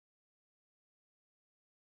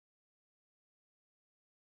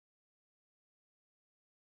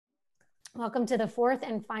Welcome to the fourth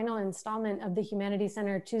and final installment of the Humanities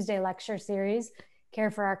Center Tuesday lecture series, Care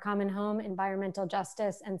for Our Common Home, Environmental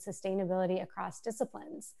Justice, and Sustainability Across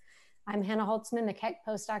Disciplines. I'm Hannah Holtzman, the Keck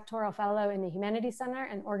Postdoctoral Fellow in the Humanities Center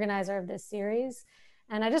and organizer of this series.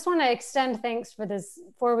 And I just want to extend thanks for this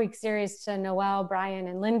 4-week series to Noelle, Brian,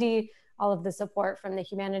 and Lindy, all of the support from the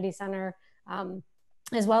Humanities Center,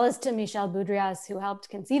 as well as to Michelle Boudrias, who helped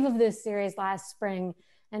conceive of this series last spring,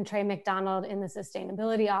 and Trey McDonald in the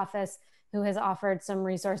Sustainability Office, who has offered some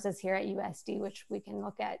resources here at USD, which we can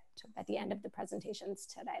look at the end of the presentations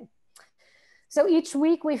today. So each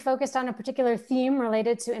week we focused on a particular theme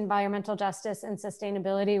related to environmental justice and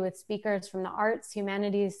sustainability with speakers from the arts,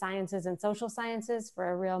 humanities, sciences, and social sciences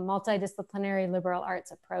for a real multidisciplinary liberal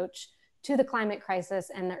arts approach to the climate crisis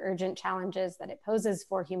and the urgent challenges that it poses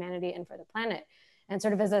for humanity and for the planet. And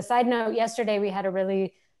sort of as a side note, yesterday we had a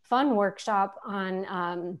really fun workshop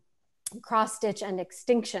on cross-stitch and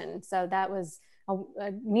extinction. So that was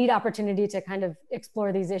a neat opportunity to kind of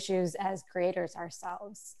explore these issues as creators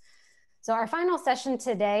ourselves. So our final session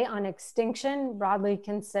today on extinction, broadly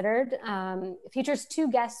considered, features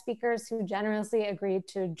 2 guest speakers who generously agreed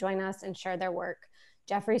to join us and share their work.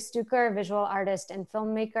 Jeffrey Stuker, visual artist and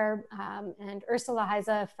filmmaker, and Ursula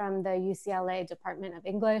Heise from the UCLA Department of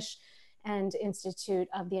English and Institute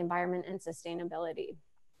of the Environment and Sustainability.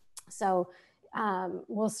 So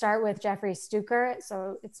we'll start with Jeffrey Stuker.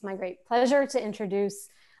 So it's my great pleasure to introduce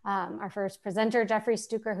our first presenter, Jeffrey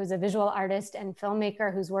Stuker, who's a visual artist and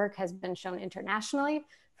filmmaker whose work has been shown internationally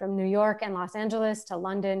from New York and Los Angeles to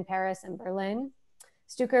London, Paris, and Berlin.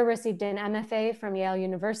 Stuker received an MFA from Yale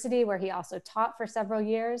University, where he also taught for several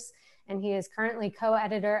years, and he is currently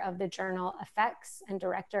co-editor of the journal Effects and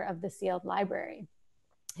director of the Sealed Library.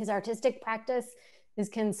 His artistic practice is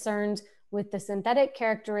concerned with the synthetic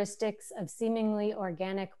characteristics of seemingly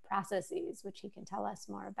organic processes, which he can tell us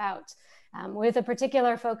more about, with a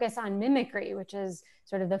particular focus on mimicry, which is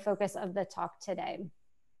sort of the focus of the talk today.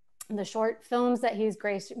 The short films that he's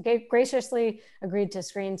graciously agreed to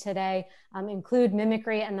screen today include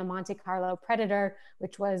Mimicry and the Monte Carlo Predator,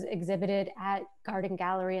 which was exhibited at Garden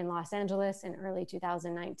Gallery in Los Angeles in early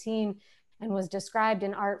 2019, and was described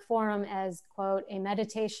in Art Forum as, quote, a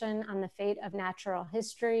meditation on the fate of natural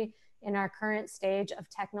history in our current stage of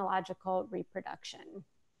technological reproduction.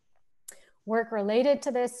 Work related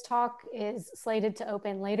to this talk is slated to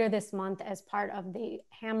open later this month as part of the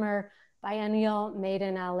Hammer Biennial Made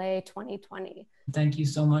in LA 2020. Thank you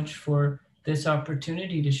so much for this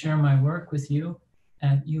opportunity to share my work with you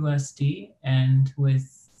at USD and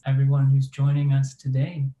with everyone who's joining us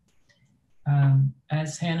today.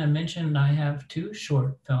 As Hannah mentioned, I have 2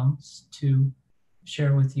 short films to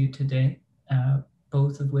share with you today,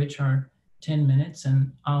 both of which are 10 minutes,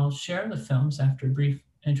 and I'll share the films after brief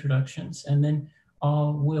introductions, and then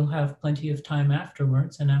we'll have plenty of time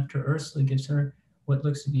afterwards, and after Ursula gives her what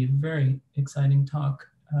looks to be a very exciting talk,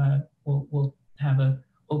 we'll have an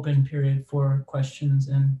open period for questions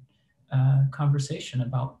and conversation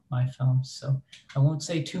about my films. So I won't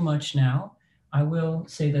say too much now. I will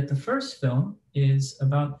say that the first film is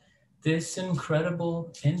about this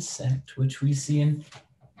incredible insect, which we see in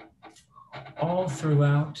all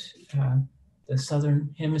throughout the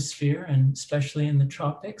southern hemisphere, and especially in the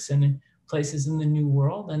tropics and in places in the New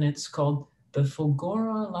World, and it's called the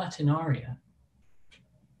Fulgora latinaria.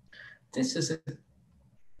 This is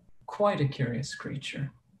quite a curious creature.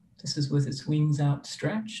 This is with its wings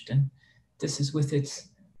outstretched, and this is with its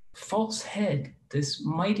false head, this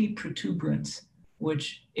mighty protuberance,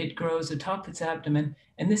 which it grows atop its abdomen,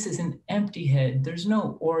 and this is an empty head. There's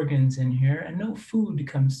no organs in here, and no food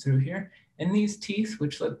comes through here. And these teeth,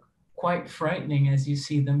 which look quite frightening as you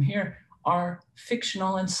see them here, are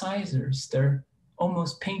fictional incisors. They're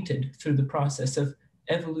almost painted through the process of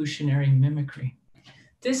evolutionary mimicry.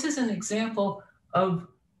 This is an example of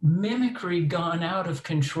mimicry gone out of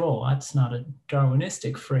control. That's not a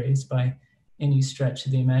Darwinistic phrase by any stretch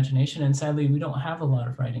of the imagination, and sadly we don't have a lot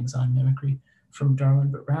of writings on mimicry from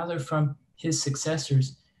Darwin, but rather from his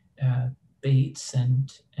successors, Bates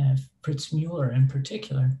and Fritz Mueller in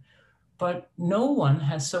particular. But no one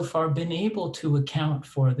has so far been able to account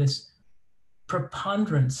for this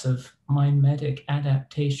preponderance of mimetic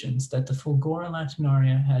adaptations that the Fulgora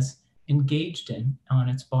latinaria has engaged in on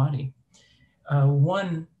its body.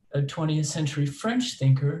 One 20th century French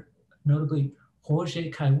thinker, notably Roger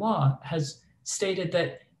Caillois, has stated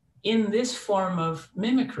that in this form of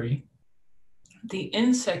mimicry, the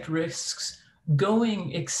insect risks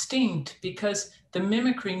going extinct because the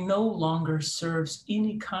mimicry no longer serves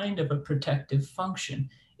any kind of a protective function.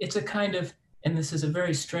 It's a kind of and this is a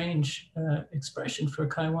very strange expression for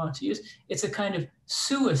Kaiwan to use, it's a kind of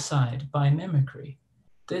suicide by mimicry.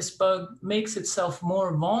 This bug makes itself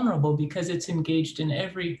more vulnerable because it's engaged in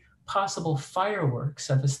every possible fireworks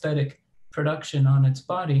of aesthetic production on its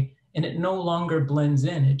body, and it no longer blends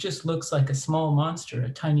in. It just looks like a small monster, a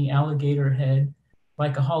tiny alligator head,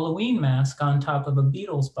 like a Halloween mask on top of a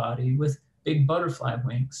beetle's body with big butterfly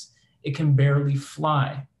wings. It can barely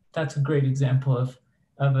fly. That's a great example of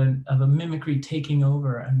a mimicry taking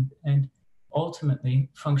over and ultimately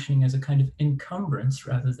functioning as a kind of encumbrance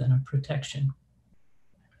rather than a protection.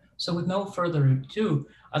 So with no further ado,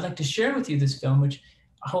 I'd like to share with you this film, which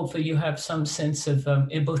hopefully you have some sense of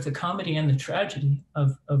in both the comedy and the tragedy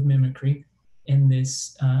of mimicry in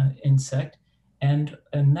this insect. And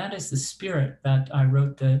that is the spirit that I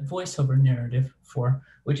wrote the voiceover narrative for,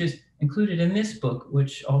 which is included in this book,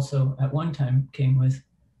 which also at one time came with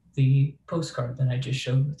the postcard that I just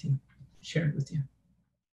shared with you.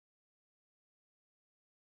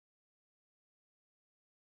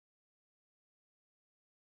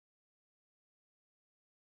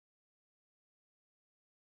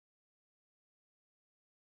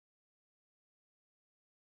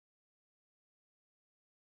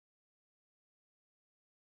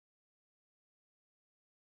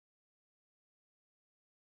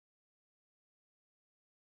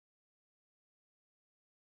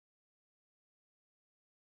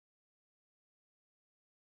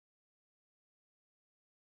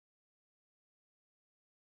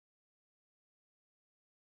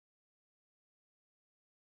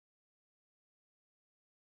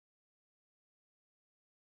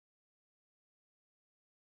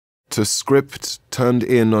 To script turned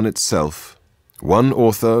in on itself, one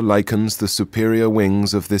author likens the superior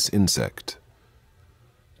wings of this insect.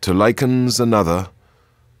 To likens another,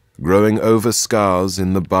 growing over scars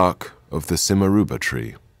in the bark of the Simaruba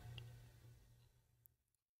tree.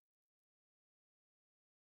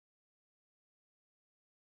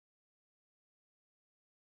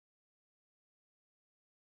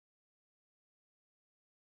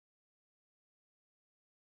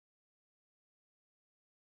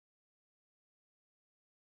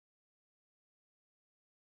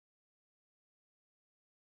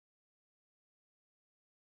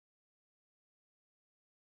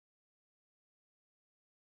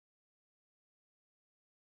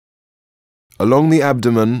 Along the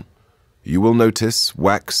abdomen, you will notice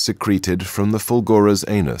wax secreted from the Fulgora's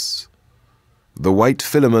anus, the white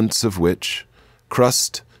filaments of which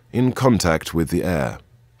crust in contact with the air.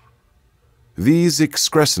 These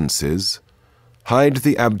excrescences hide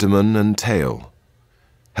the abdomen and tail,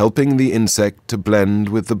 helping the insect to blend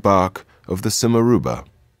with the bark of the Simaruba.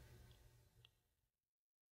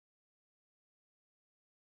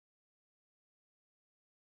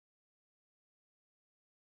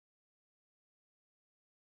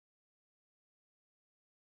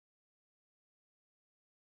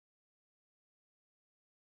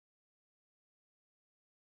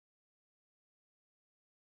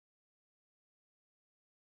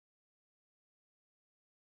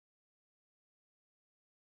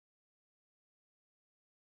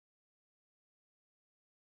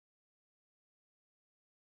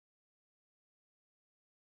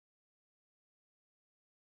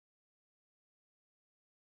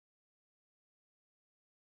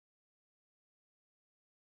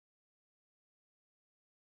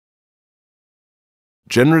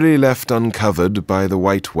 Generally left uncovered by the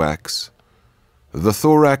white wax, the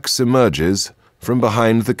thorax emerges from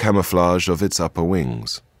behind the camouflage of its upper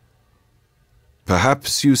wings.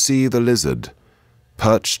 Perhaps you see the lizard,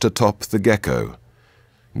 perched atop the gecko,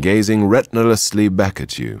 gazing retinously back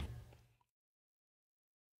at you.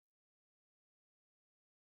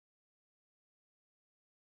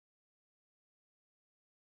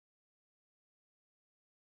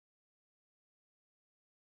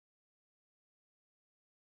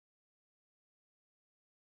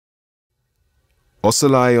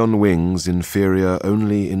 Ocelli on wings inferior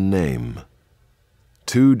only in name.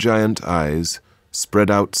 Two giant eyes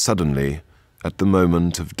spread out suddenly at the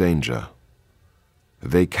moment of danger.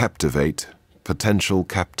 They captivate potential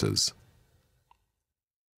captors.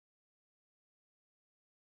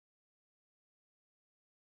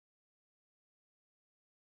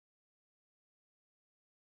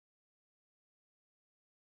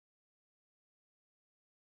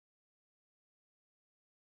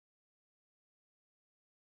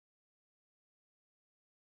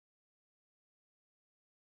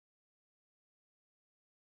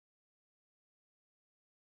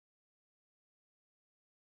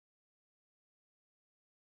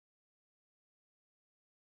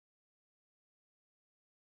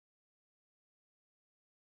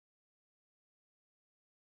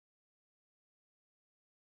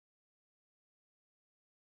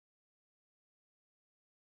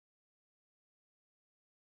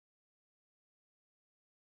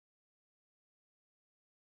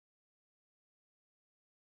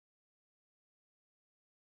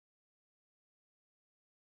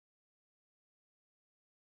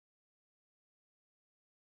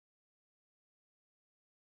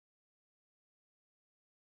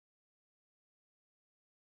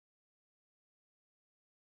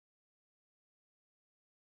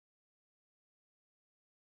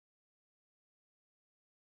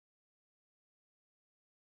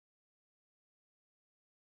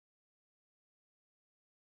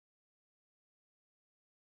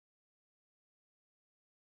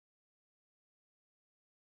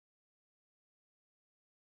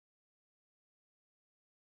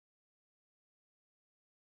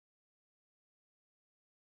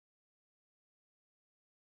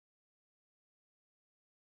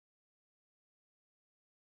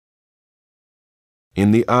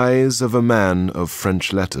 In the eyes of a man of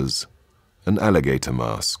French letters, an alligator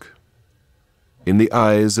mask. In the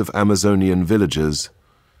eyes of Amazonian villagers,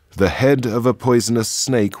 the head of a poisonous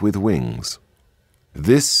snake with wings.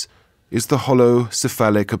 This is the hollow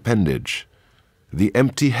cephalic appendage, the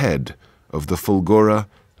empty head of the Fulgora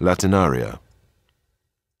latinaria.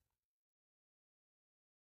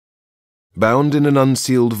 Bound in an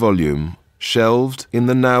unsealed volume, shelved in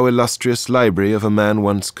the now illustrious library of a man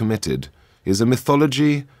once committed, is a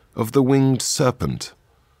mythology of the winged serpent,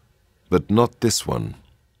 but not this one.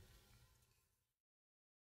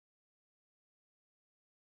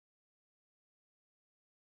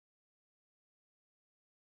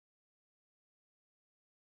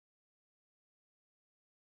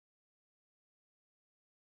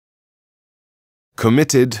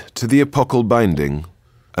 Committed to the epochal binding,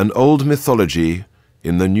 an old mythology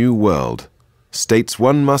in the New World states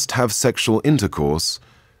one must have sexual intercourse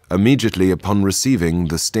immediately upon receiving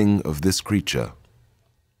the sting of this creature.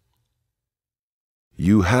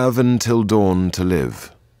 You have until dawn to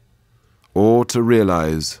live, or to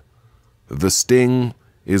realize the sting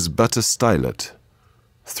is but a stylet,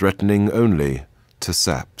 threatening only to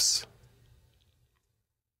saps.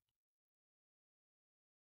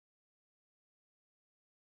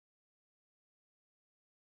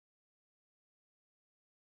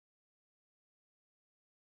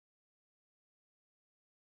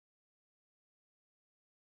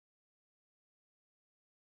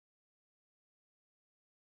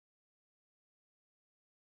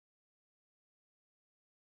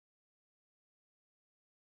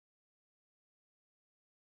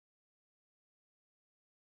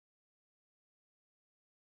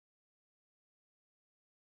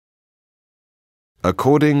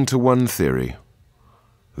 According to one theory,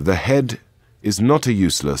 the head is not a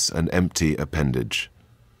useless and empty appendage,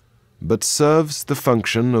 but serves the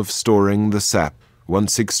function of storing the sap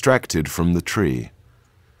once extracted from the tree,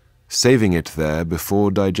 saving it there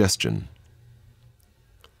before digestion.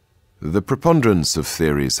 The preponderance of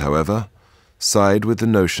theories, however, side with the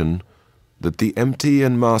notion that the empty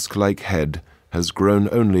and mask-like head has grown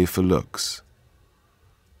only for looks.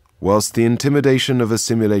 Whilst the intimidation of a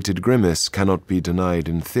simulated grimace cannot be denied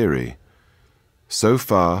in theory, so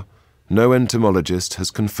far no entomologist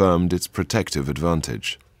has confirmed its protective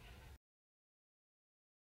advantage.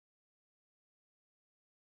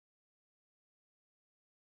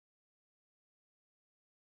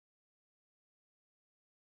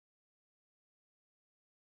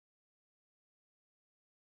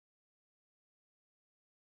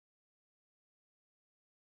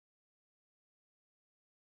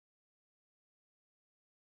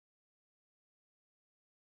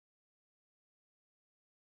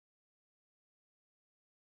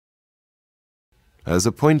 As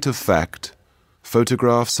a point of fact,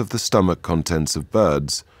 photographs of the stomach contents of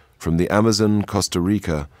birds from the Amazon, Costa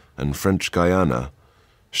Rica, and French Guiana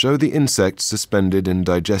show the insects suspended in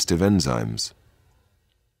digestive enzymes.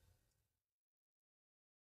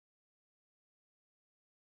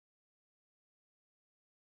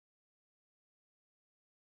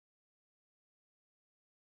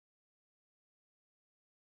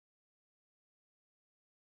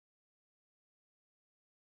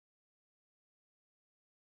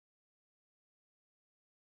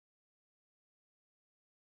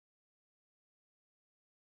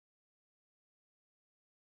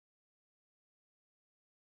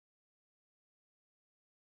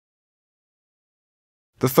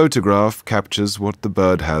 The photograph captures what the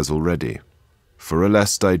bird has already. For a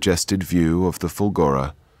less digested view of the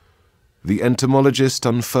Fulgora, the entomologist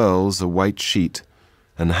unfurls a white sheet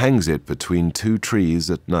and hangs it between two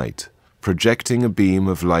trees at night, projecting a beam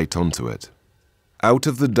of light onto it. Out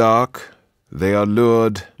of the dark, they are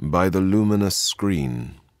lured by the luminous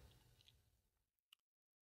screen.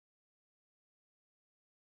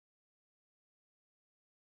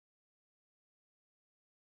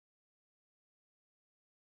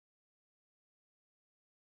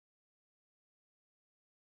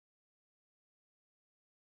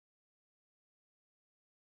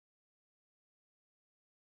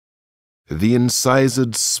 The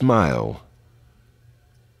incised smile,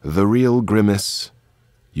 the real grimace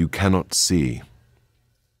you cannot see.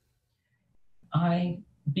 I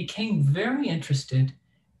became very interested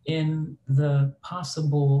in the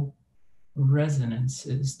possible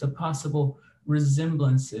resonances, the possible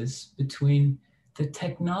resemblances between the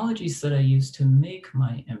technologies that I use to make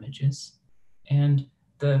my images and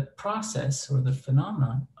the process or the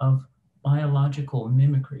phenomenon of biological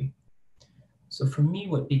mimicry. So for me,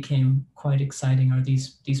 what became quite exciting are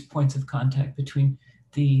these points of contact between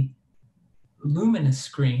the luminous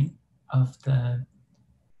screen of the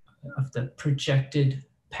the projected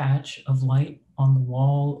patch of light on the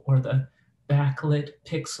wall, or the backlit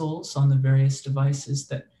pixels on the various devices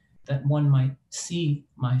that one might see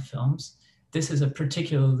my films. This is a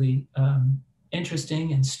particularly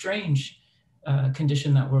interesting and strange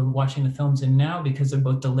condition that we're watching the films in now, because they're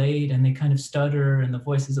both delayed and they kind of stutter and the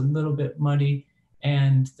voice is a little bit muddy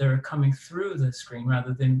and they're coming through the screen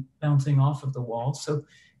rather than bouncing off of the wall. So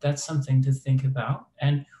that's something to think about.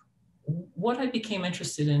 And what I became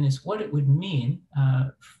interested in is what it would mean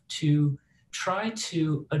to try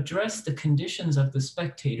to address the conditions of the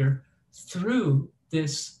spectator through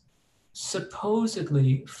this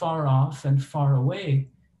supposedly far off and far away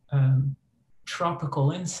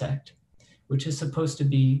tropical insect, which is supposed to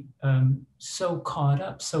be so caught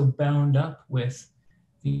up, so bound up with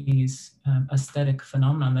these aesthetic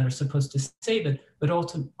phenomena that are supposed to save it, but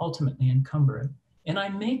ultimately encumber it. And I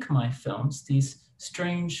make my films, these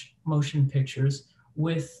strange motion pictures,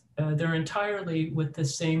 with they're entirely with the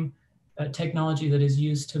same technology that is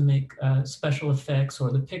used to make special effects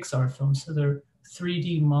or the Pixar films. So they're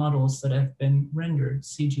 3D models that have been rendered,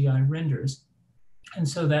 CGI renders. And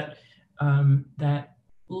so that that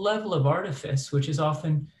level of artifice, which is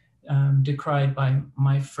often decried by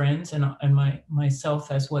my friends and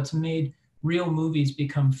myself as what's made real movies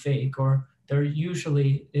become fake, or they're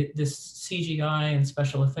usually, this CGI and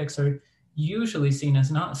special effects are usually seen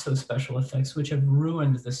as not so special effects, which have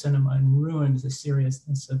ruined the cinema and ruined the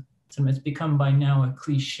seriousness of cinema. It's become by now a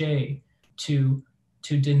cliche to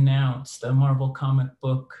denounce the Marvel comic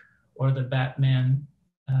book or the Batman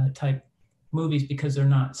type movies because they're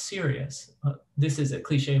not serious. This is a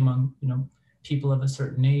cliche among people of a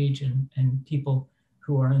certain age and people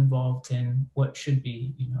who are involved in what should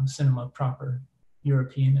be cinema proper,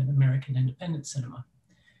 European and American independent cinema.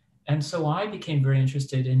 And so I became very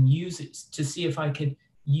interested in to see if I could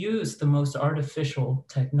use the most artificial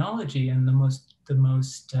technology and the most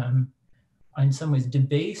in some ways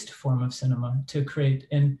debased form of cinema to create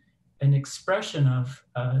an expression of,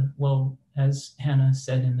 well, as Hannah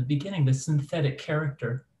said in the beginning, the synthetic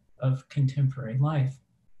character of contemporary life.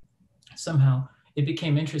 Somehow it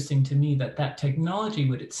became interesting to me that technology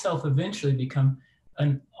would itself eventually become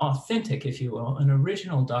an authentic, if you will, an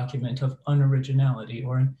original document of unoriginality,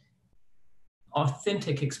 or an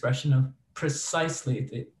authentic expression of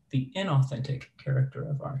precisely the inauthentic character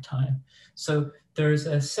of our time. So there's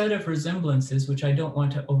a set of resemblances which I don't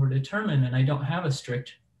want to overdetermine, and I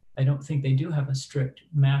don't think they do have a strict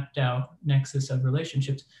mapped out nexus of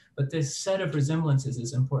relationships, but this set of resemblances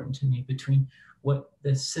is important to me between what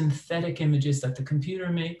the synthetic images that the computer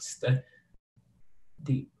makes,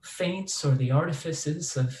 the feints or the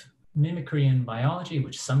artifices of mimicry in biology,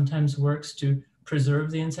 which sometimes works to preserve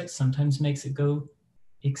the insect, sometimes makes it go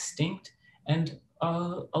extinct, and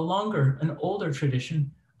an older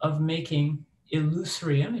tradition of making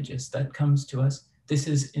illusory images that comes to us. This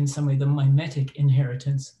is in some way the mimetic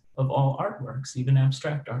inheritance of all artworks. Even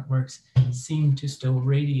abstract artworks seem to still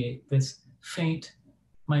radiate this faint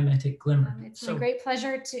mimetic glimmer. It's my great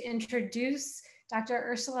pleasure to introduce Dr.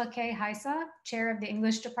 Ursula K. Heise, Chair of the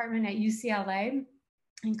English Department at UCLA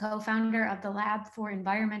and co-founder of the Lab for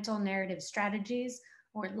Environmental Narrative Strategies,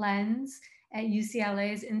 or LENS, at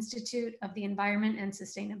UCLA's Institute of the Environment and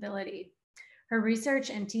Sustainability. Her research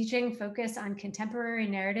and teaching focus on contemporary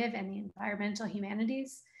narrative and the environmental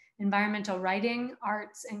humanities, environmental writing,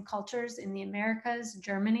 arts, and cultures in the Americas,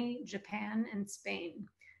 Germany, Japan, and Spain,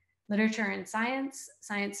 literature and science,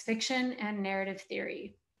 science fiction, and narrative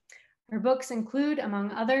theory. Her books include,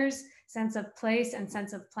 among others, Sense of Place and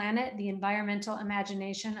Sense of Planet, The Environmental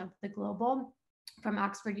Imagination of the Global, from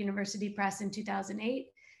Oxford University Press in 2008,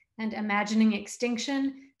 and Imagining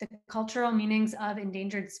Extinction, The Cultural Meanings of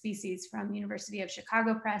Endangered Species, from University of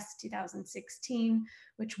Chicago Press 2016,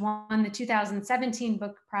 which won the 2017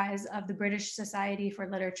 Book Prize of the British Society for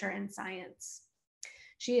Literature and Science.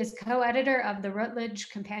 She is co-editor of the Routledge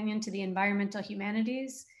Companion to the Environmental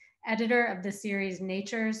Humanities, editor of the series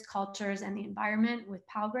Natures, Cultures, and the Environment with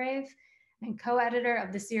Palgrave, and co-editor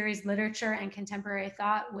of the series Literature and Contemporary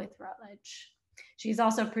Thought with Routledge. She's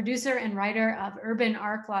also producer and writer of Urban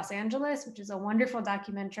Arc Los Angeles, which is a wonderful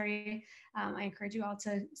documentary I encourage you all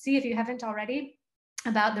to see if you haven't already,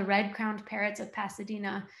 about the red-crowned parrots of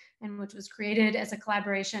Pasadena, and which was created as a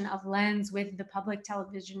collaboration of LENS with the public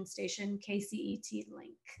television station KCET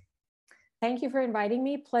Link. Thank you for inviting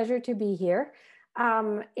me. Pleasure to be here.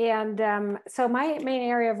 So my main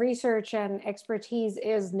area of research and expertise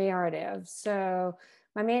is narrative. So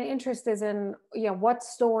my main interest is in what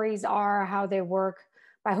stories are, how they work,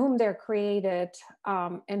 by whom they're created,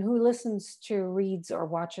 and who listens to, reads, or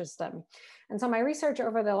watches them. And so my research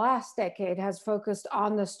over the last decade has focused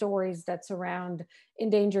on the stories that surround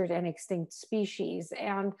endangered and extinct species.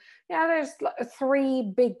 And yeah, there's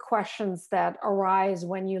three big questions that arise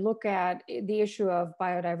when you look at the issue of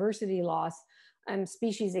biodiversity loss and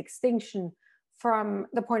species extinction from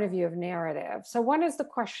the point of view of narrative. So one is the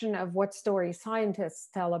question of what stories scientists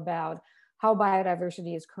tell about how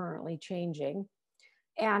biodiversity is currently changing,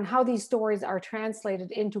 and how these stories are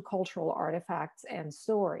translated into cultural artifacts and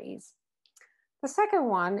stories. The second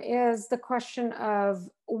one is the question of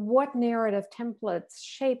what narrative templates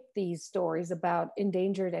shape these stories about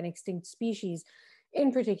endangered and extinct species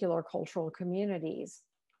in particular cultural communities.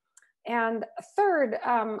 And third,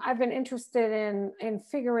 I've been interested in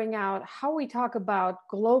figuring out how we talk about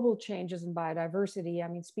global changes in biodiversity. I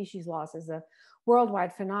mean, species loss is a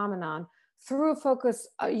worldwide phenomenon, through a focus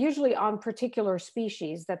usually on particular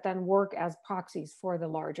species that then work as proxies for the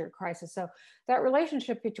larger crisis. So that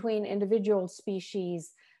relationship between individual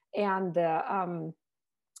species and the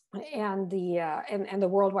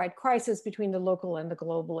worldwide crisis, between the local and the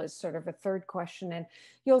global, is sort of a third question. And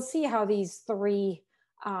you'll see how these three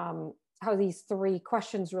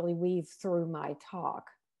questions really weave through my talk.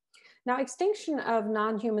 Now, extinction of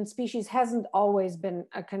non-human species hasn't always been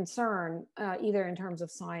a concern, either in terms of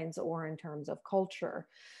science or in terms of culture.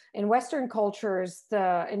 In Western cultures,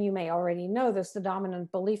 and you may already know this, the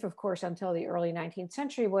dominant belief, of course, until the early 19th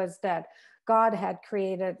century was that God had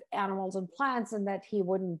created animals and plants and that he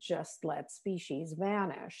wouldn't just let species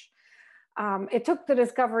vanish. It took the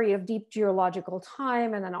discovery of deep geological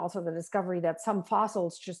time, and then also the discovery that some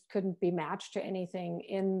fossils just couldn't be matched to anything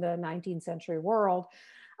in the 19th century world.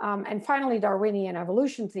 And finally, Darwinian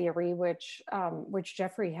evolution theory, which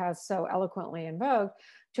Jeffrey has so eloquently invoked,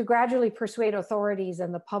 to gradually persuade authorities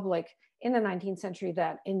and the public in the 19th century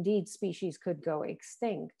that indeed species could go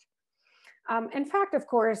extinct. In fact, of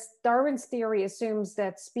course, Darwin's theory assumes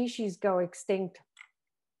that species go extinct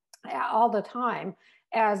all the time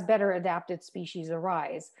as better adapted species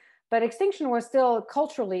arise. But extinction was still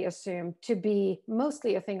culturally assumed to be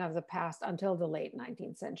mostly a thing of the past until the late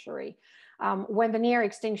 19th century, when the near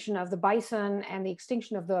extinction of the bison and the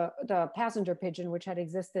extinction of the passenger pigeon, which had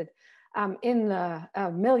existed in the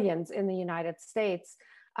millions in the United States,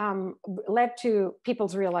 led to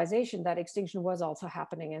people's realization that extinction was also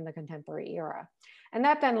happening in the contemporary era. And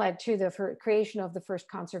that then led to the creation of the first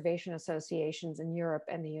conservation associations in Europe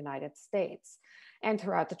and the United States and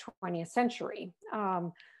throughout the 20th century.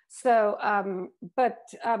 Throughout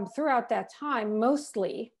that time,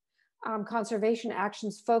 mostly conservation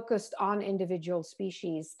actions focused on individual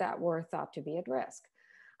species that were thought to be at risk.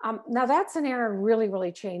 Now that scenario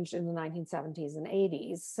really changed in the 1970s and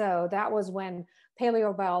 80s. So that was when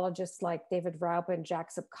paleobiologists like David Raup and Jack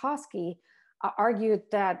Sepkoski argued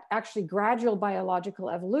that actually gradual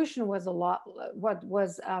biological evolution was a lot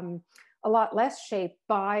less shaped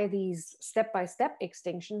by these step-by-step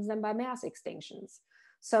extinctions than by mass extinctions.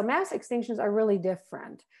 So mass extinctions are really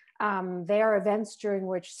different. They are events during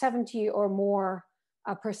which 70 or more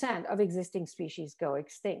 % of existing species go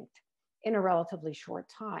extinct in a relatively short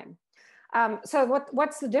time. So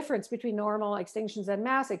what's the difference between normal extinctions and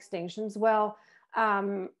mass extinctions? Well,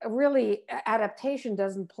 really adaptation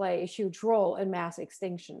doesn't play a huge role in mass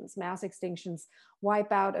extinctions. Mass extinctions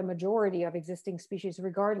wipe out a majority of existing species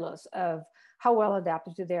regardless of how well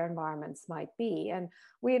adapted to their environments might be. And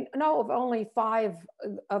we know of only 5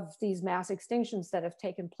 of these mass extinctions that have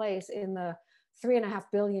taken place in the 3.5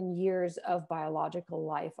 billion years of biological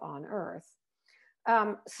life on Earth.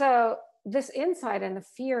 So this insight and the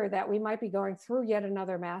fear that we might be going through yet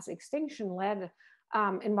another mass extinction led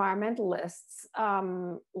environmentalists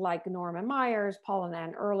like Norman Myers, Paul and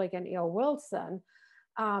Ann Ehrlich, and E.O. Wilson,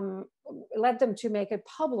 led them to make it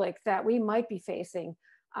public that we might be facing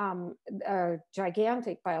a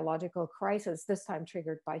gigantic biological crisis, this time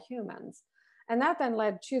triggered by humans. And that then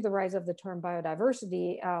led to the rise of the term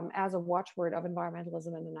biodiversity as a watchword of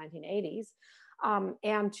environmentalism in the 1980s,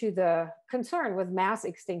 and to the concern with mass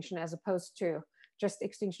extinction as opposed to just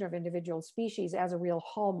extinction of individual species as a real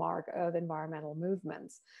hallmark of environmental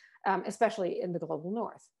movements, especially in the global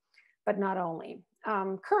north, but not only.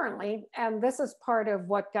 Currently, and this is part of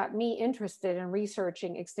what got me interested in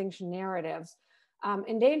researching extinction narratives,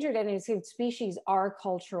 endangered and extinct species are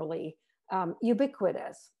culturally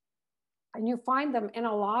ubiquitous. And you find them in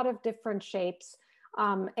a lot of different shapes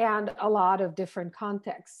and a lot of different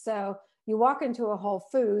contexts. So you walk into a Whole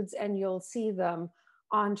Foods and you'll see them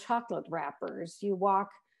on chocolate wrappers. You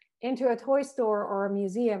walk into a toy store or a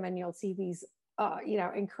museum and you'll see these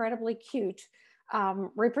incredibly cute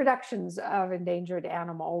reproductions of endangered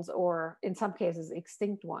animals, or in some cases,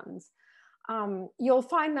 extinct ones. You'll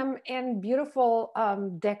find them in beautiful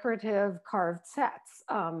decorative carved sets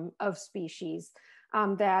of species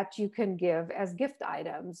that you can give as gift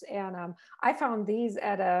items. And I found these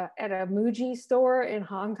at a Muji store in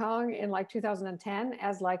Hong Kong in like 2010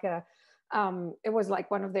 as like a, it was like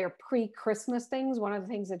one of their pre-Christmas things, one of the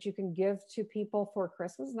things that you can give to people for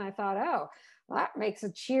Christmas. And I thought, oh, well, that makes a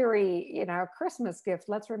cheery, you know, Christmas gift.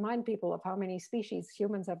 Let's remind people of how many species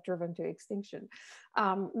humans have driven to extinction.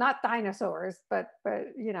 Not dinosaurs, but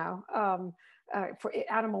you know, for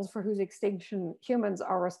animals for whose extinction humans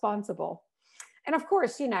are responsible. And of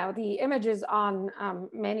course, you know, the images on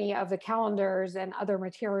many of the calendars and other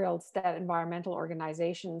materials that environmental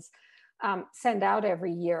organizations send out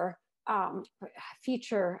every year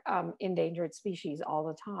feature endangered species all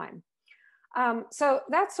the time. So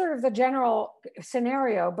that's sort of the general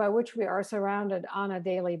scenario by which we are surrounded on a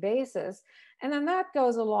daily basis. And then that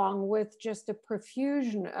goes along with just a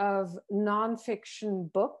profusion of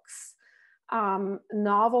nonfiction books,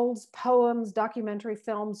 novels, poems, documentary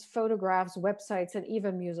films, photographs, websites, and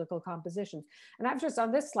even musical compositions. And I've just,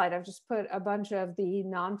 on this slide, I've just put a bunch of the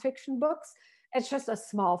nonfiction books. It's just a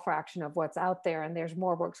small fraction of what's out there. And there's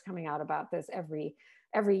more books coming out about this every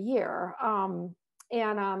year.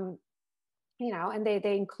 You know, and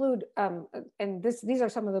they include, and these are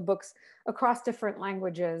some of the books across different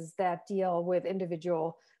languages that deal with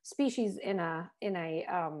individual species in a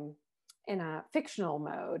fictional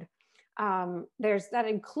mode. That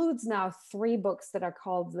includes now 3 books that are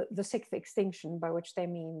called the Sixth Extinction, by which they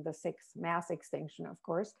mean the 6th mass extinction, of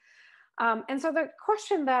course. And so the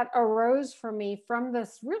question that arose for me from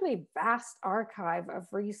this really vast archive of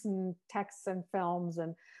recent texts and films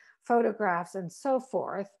and photographs and so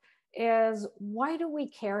forth is, why do we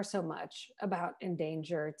care so much about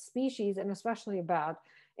endangered species, and especially about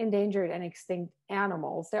endangered and extinct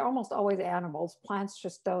animals? They're almost always animals. Plants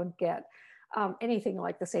just don't get anything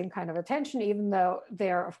like the same kind of attention, even though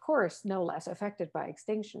they're, of course, no less affected by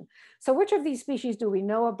extinction. So which of these species do we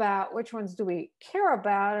know about? Which ones do we care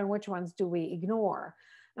about? And which ones do we ignore?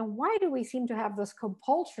 And why do we seem to have this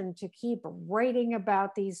compulsion to keep writing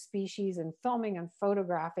about these species and filming and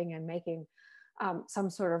photographing and making some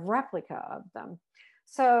sort of replica of them?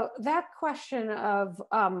 So that question of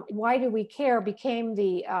why do we care became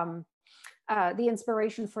the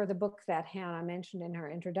inspiration for the book that Hannah mentioned in her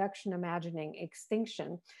introduction, Imagining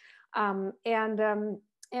Extinction, and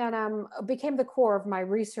became the core of my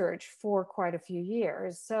research for quite a few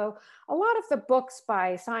years. So a lot of the books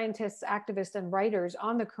by scientists, activists, and writers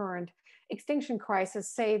on the current extinction crisis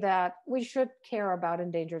say that we should care about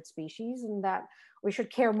endangered species, and that we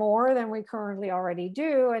should care more than we currently already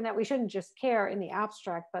do, and that we shouldn't just care in the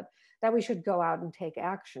abstract, but that we should go out and take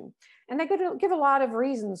action. And they give a lot of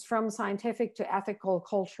reasons, from scientific to ethical,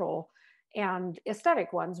 cultural, and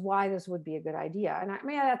aesthetic ones, why this would be a good idea. And I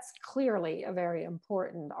mean, that's clearly a very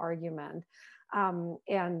important argument, and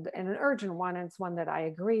an urgent one, and it's one that I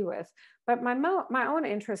agree with. But my own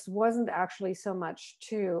interest wasn't actually so much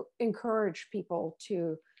to encourage people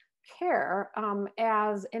to care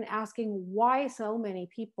as in asking why so many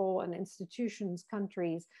people and institutions,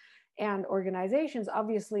 countries, and organizations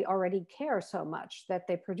obviously already care so much that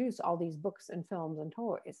they produce all these books and films and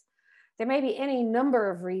toys. There may be any number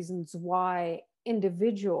of reasons why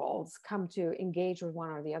individuals come to engage with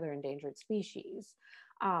one or the other endangered species.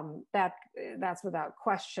 That's without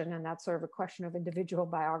question, and that's sort of a question of individual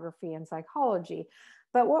biography and psychology.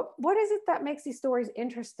 But what is it that makes these stories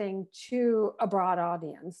interesting to a broad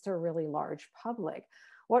audience, to a really large public?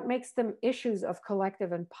 What makes them issues of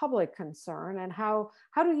collective and public concern? And how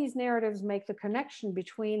do these narratives make the connection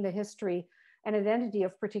between the history and identity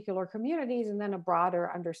of particular communities, and then a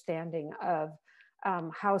broader understanding of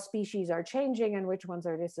how species are changing and which ones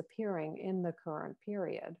are disappearing in the current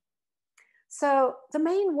period? So the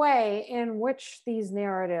main way in which these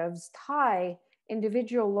narratives tie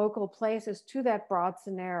individual local places to that broad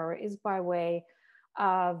scenario is by way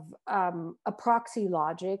of a proxy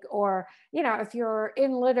logic, or, you know, if you're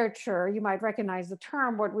in literature, you might recognize the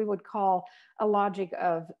term, what we would call a logic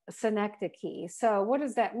of synecdoche. So what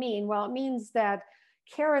does that mean? Well, it means that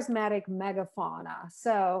charismatic megafauna,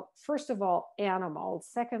 so first of all, animals,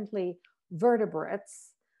 secondly,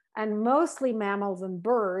 vertebrates, and mostly mammals and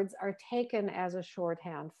birds, are taken as a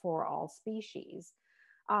shorthand for all species.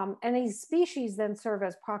 And these species then serve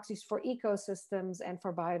as proxies for ecosystems and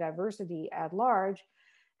for biodiversity at large.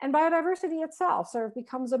 And biodiversity itself sort of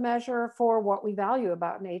becomes a measure for what we value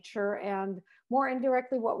about nature, and more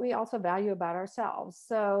indirectly, what we also value about ourselves.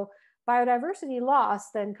 So biodiversity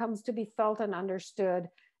loss then comes to be felt and understood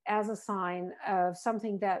as a sign of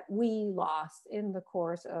something that we lost in the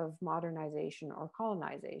course of modernization or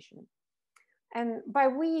colonization. And by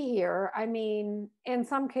we here, I mean, in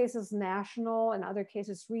some cases national, in other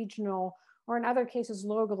cases regional, or in other cases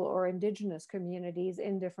local or indigenous communities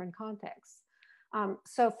in different contexts.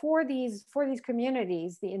 So for these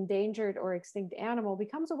communities, the endangered or extinct animal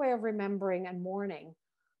becomes a way of remembering and mourning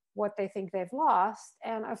what they think they've lost,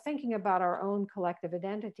 and of thinking about our own collective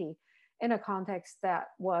identity in a context that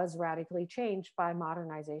was radically changed by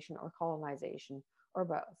modernization or colonization, or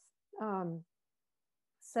both.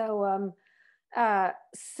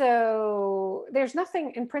 So there's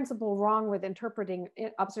nothing in principle wrong with interpreting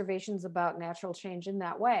observations about natural change in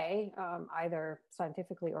that way, either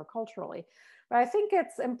scientifically or culturally. But I think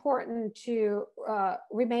it's important to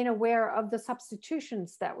remain aware of the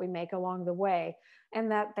substitutions that we make along the way, and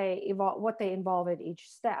that they evolve, what they involve at each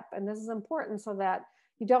step. And this is important so that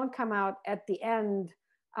you don't come out at the end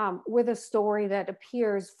with a story that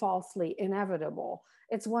appears falsely inevitable.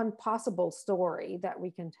 It's one possible story that we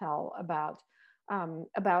can tell about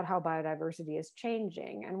how biodiversity is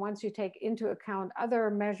changing. And once you take into account other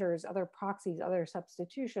measures, other proxies, other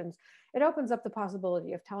substitutions, it opens up the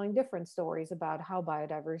possibility of telling different stories about how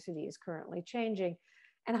biodiversity is currently changing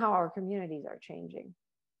and how our communities are changing.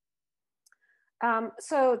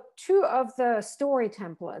 So two of the story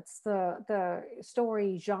templates, the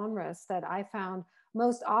story genres that I found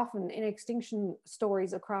most often in extinction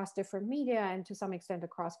stories across different media and to some extent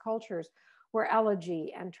across cultures, were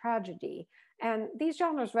elegy and tragedy. And these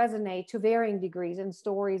genres resonate to varying degrees in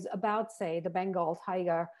stories about, say, the Bengal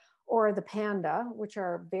tiger or the panda, which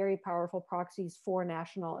are very powerful proxies for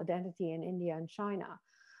national identity in India and China.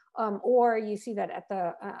 Or you see that at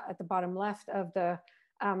the bottom left of the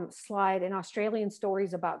slide in Australian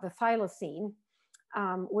stories about the thylacine,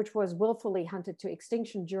 which was willfully hunted to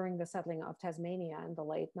extinction during the settling of Tasmania in the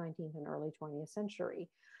late 19th and early 20th century.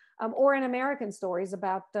 Or in American stories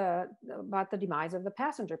about the demise of the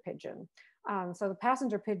passenger pigeon. So the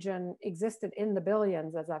passenger pigeon existed in the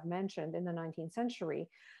billions, as I've mentioned, in the 19th century,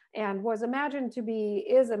 and is imagined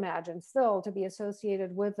still to be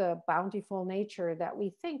associated with a bountiful nature that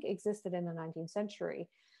we think existed in the 19th century.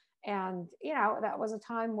 And, you know, that was a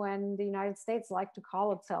time when the United States liked to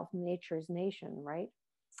call itself nature's nation, right?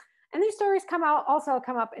 And these stories also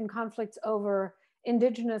come up in conflicts over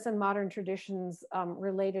indigenous and modern traditions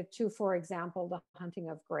related to, for example, the hunting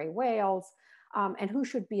of gray whales, and who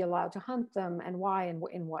should be allowed to hunt them and why and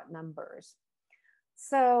in what numbers.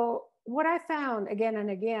 So what I found again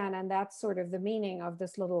and again, and that's sort of the meaning of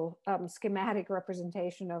this little schematic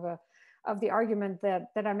representation of the argument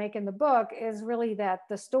that I make in the book, is really that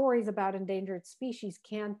the stories about endangered species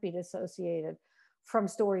can't be dissociated from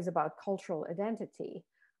stories about cultural identity.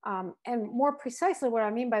 And more precisely, what I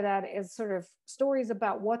mean by that is sort of stories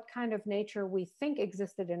about what kind of nature we think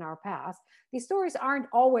existed in our past. These stories aren't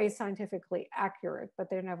always scientifically accurate, but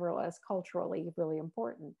they're nevertheless culturally really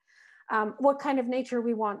important. What kind of nature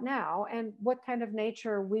we want now, and what kind of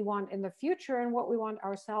nature we want in the future, and what we want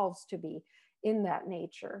ourselves to be in that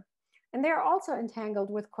nature. And they're also entangled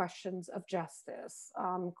with questions of justice,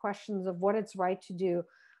 questions of what it's right to do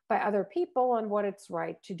by other people and what it's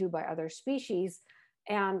right to do by other species,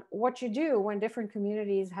 and what you do when different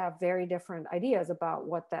communities have very different ideas about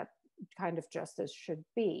what that kind of justice should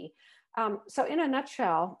be. So in a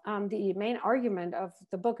nutshell, the main argument of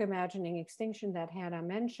the book Imagining Extinction that Hannah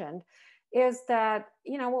mentioned is that,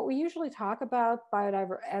 you know, what we usually talk about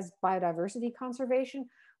as biodiversity conservation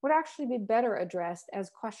would actually be better addressed as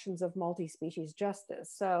questions of multi-species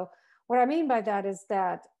justice. So what I mean by that is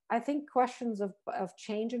that I think questions of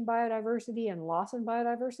change in biodiversity and loss in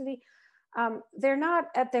biodiversity, they're not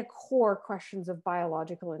at their core questions of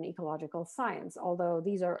biological and ecological science, although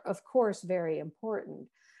these are, of course, very important.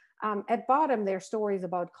 At bottom, they're stories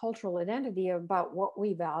about cultural identity, about what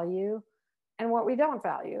we value and what we don't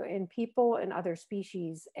value in people and other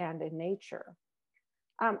species and in nature.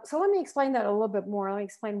 So let me explain that a little bit more. Let me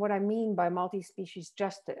explain what I mean by multi-species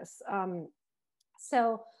justice.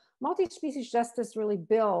 So multi-species justice really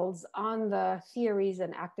builds on the theories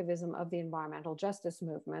and activism of the environmental justice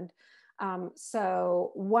movement.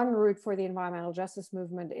 So one route for the environmental justice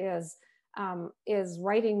movement is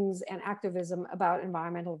writings and activism about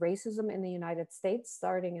environmental racism in the United States,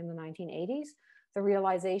 starting in the 1980s. The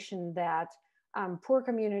realization that poor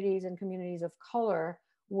communities and communities of color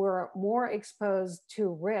were more exposed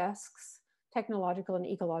to risks, technological and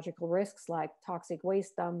ecological risks like toxic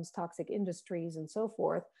waste dumps, toxic industries, and so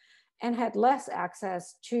forth, and had less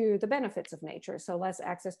access to the benefits of nature. So less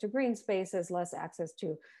access to green spaces, less access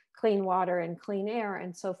to clean water and clean air,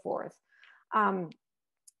 and so forth.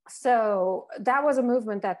 So that was a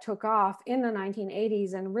movement that took off in the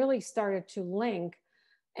 1980s and really started to link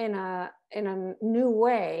in a new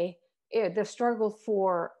way the struggle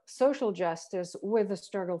for social justice with the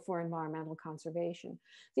struggle for environmental conservation.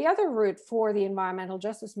 The other route for the environmental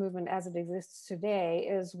justice movement as it exists today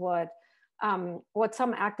is what some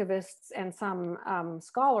activists and some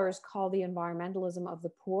scholars call the environmentalism of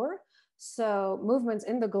the poor. So movements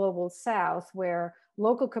in the global South where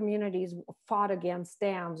local communities fought against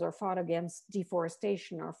dams or fought against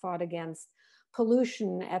deforestation or fought against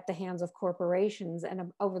pollution at the hands of corporations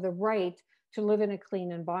and over the right to live in a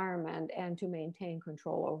clean environment and to maintain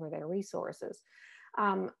control over their resources.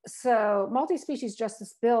 So multi-species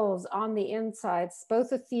justice builds on the insights,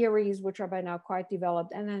 both the theories, which are by now quite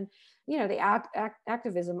developed, and then, you know, the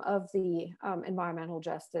activism of the environmental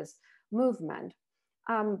justice movement.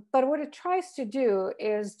 But what it tries to do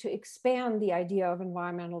is to expand the idea of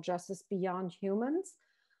environmental justice beyond humans.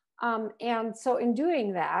 And so in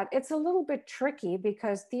doing that, it's a little bit tricky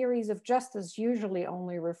because theories of justice usually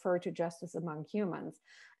only refer to justice among humans.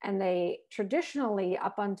 And they traditionally,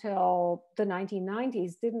 up until the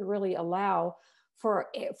 1990s, didn't really allow for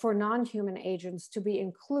non-human agents to be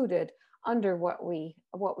included under what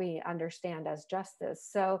we understand as justice.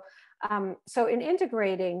 So, so in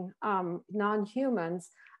integrating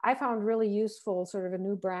non-humans, I found really useful sort of a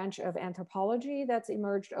new branch of anthropology that's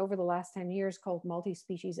emerged over the last 10 years called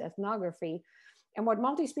multi-species ethnography. And what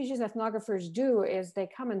multi-species ethnographers do is they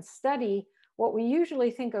come and study what we usually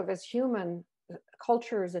think of as human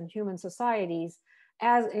cultures and human societies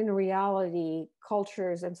as in reality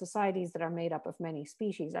cultures and societies that are made up of many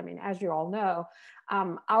species. I mean, as you all know,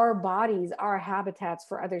 our bodies are habitats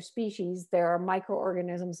for other species. There are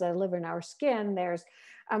microorganisms that live in our skin. There's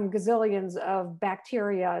gazillions of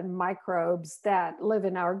bacteria and microbes that live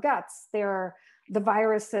in our guts. There are the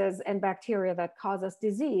viruses and bacteria that cause us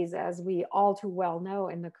disease, as we all too well know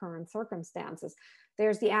in the current circumstances.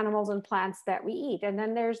 There's the animals and plants that we eat. And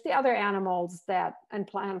then there's the other animals and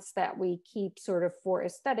plants that we keep sort of for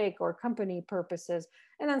aesthetic or company purposes.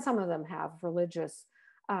 And then some of them have religious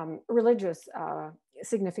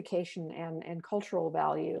signification and cultural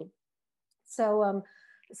value. So,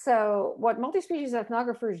 so what multi-species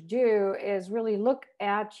ethnographers do is really look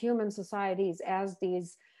at human societies as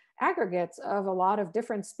these aggregates of a lot of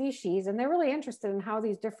different species. And they're really interested in how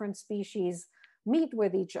these different species meet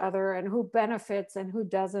with each other and who benefits and who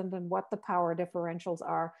doesn't and what the power differentials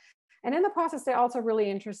are. And in the process, they're also really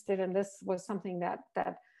interested, and this was something that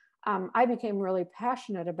I became really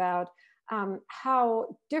passionate about,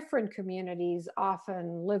 how different communities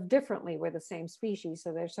often live differently with the same species.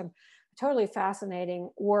 So there's some totally fascinating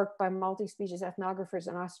work by multi-species ethnographers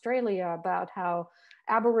in Australia about how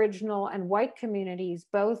Aboriginal and white communities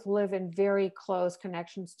both live in very close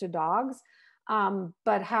connections to dogs,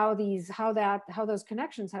 but how those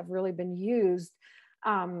connections have really been used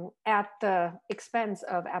at the expense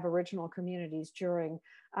of Aboriginal communities during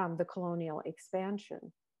the colonial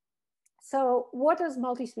expansion. So what does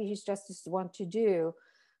multi-species justice want to do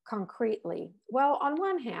concretely? Well, on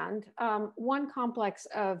one hand, one complex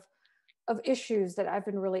of issues that I've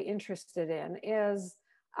been really interested in is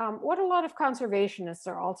what a lot of conservationists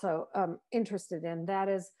are also interested in. That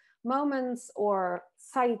is moments or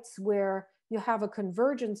sites where you have a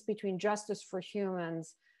convergence between justice for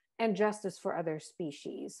humans and justice for other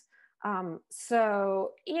species.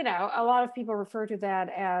 So, you know, a lot of people refer to that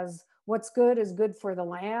as what's good is good for the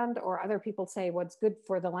land, or other people say what's good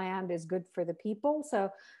for the land is good for the people. So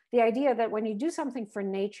the idea that when you do something for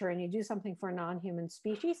nature and you do something for non-human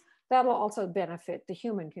species, that'll also benefit the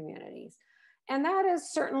human communities. And that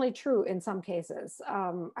is certainly true in some cases.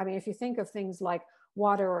 I mean, if you think of things like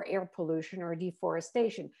water or air pollution or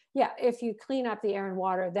deforestation, yeah, if you clean up the air and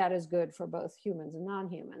water, that is good for both humans and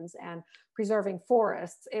non-humans. And preserving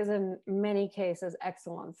forests is in many cases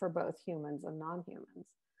excellent for both humans and non-humans.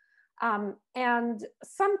 And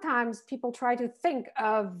sometimes people try to think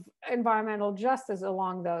of environmental justice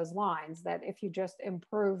along those lines, that if you just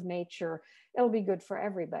improve nature, it'll be good for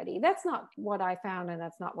everybody. That's not what I found, and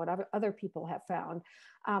that's not what other people have found.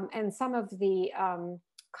 And some of the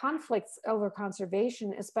conflicts over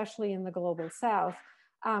conservation, especially in the global South,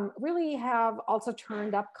 really have also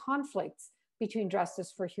turned up conflicts between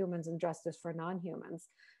justice for humans and justice for non-humans.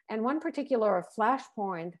 And one particular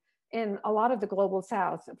flashpoint in a lot of the global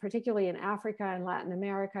South, particularly in Africa and Latin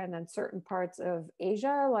America, and then certain parts of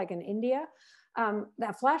Asia, like in India,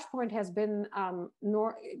 that flashpoint has been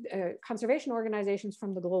conservation organizations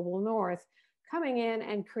from the global North coming in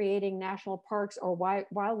and creating national parks or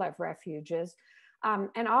wildlife refuges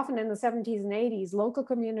And often in the 70s and 80s, local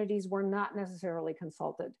communities were not necessarily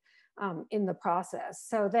consulted in the process.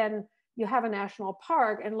 So then you have a national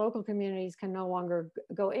park and local communities can no longer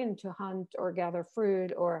go in to hunt or gather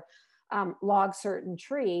fruit or log certain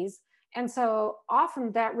trees. And so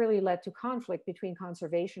often that really led to conflict between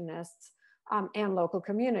conservationists and local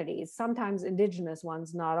communities, sometimes indigenous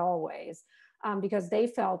ones, not always, because they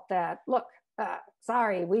felt that, look,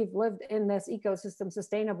 sorry, we've lived in this ecosystem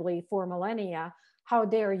sustainably for millennia. How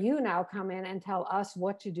dare you now come in and tell us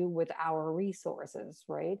what to do with our resources,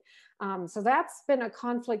 right? So that's been a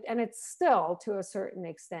conflict, and it's still, to a certain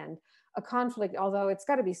extent, a conflict, although it's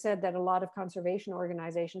got to be said that a lot of conservation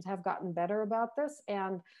organizations have gotten better about this.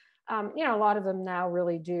 And, you know, a lot of them now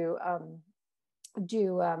really do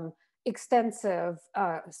extensive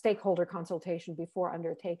stakeholder consultation before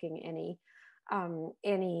undertaking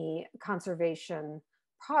any conservation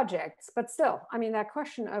projects. But still, I mean, that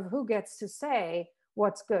question of who gets to say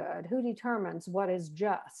what's good, who determines what is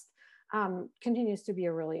just, continues to be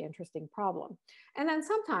a really interesting problem. And then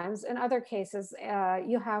sometimes in other cases,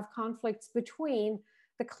 you have conflicts between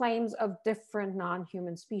the claims of different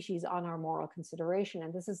non-human species on our moral consideration.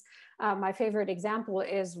 And this is my favorite example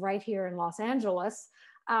is right here in Los Angeles,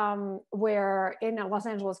 where in Los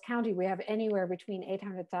Angeles County, we have anywhere between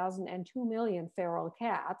 800,000 and 2 million feral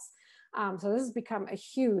cats. So this has become a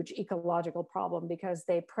huge ecological problem because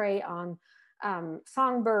they prey on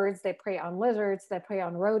songbirds, they prey on lizards, they prey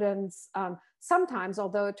on rodents. Sometimes,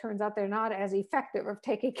 although it turns out they're not as effective of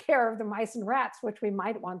taking care of the mice and rats, which we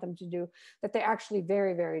might want them to do, that they're actually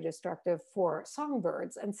very, very destructive for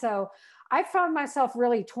songbirds. And so I found myself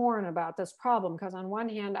really torn about this problem because on one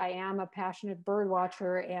hand, I am a passionate bird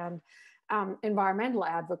watcher and environmental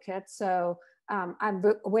advocate. So I'm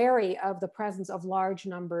wary of the presence of large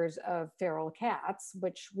numbers of feral cats,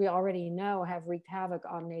 which we already know have wreaked havoc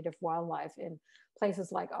on native wildlife in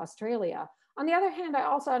places like Australia. On the other hand, I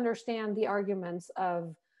also understand the arguments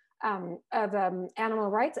of animal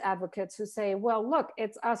rights advocates who say, well, look,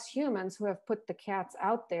 it's us humans who have put the cats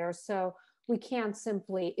out there, so we can't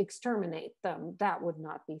simply exterminate them. That would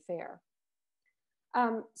not be fair.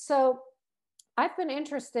 So I've been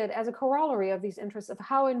interested as a corollary of these interests of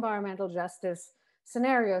how environmental justice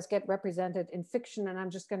scenarios get represented in fiction. And I'm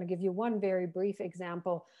just going to give you one very brief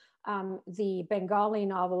example. The Bengali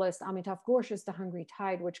novelist Amitav Ghosh's The Hungry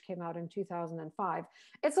Tide, which came out in 2005.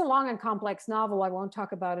 It's a long and complex novel. I won't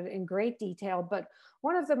talk about it in great detail, but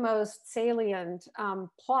one of the most salient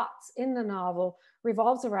plots in the novel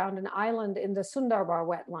revolves around an island in the Sundarbar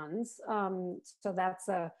wetlands. So that's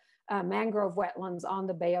a mangrove wetlands on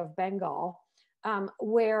the Bay of Bengal,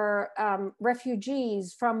 where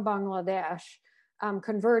refugees from Bangladesh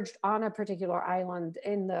converged on a particular island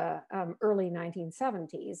in the early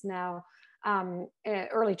 1970s. Now,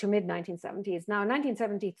 early to mid 1970s. Now, in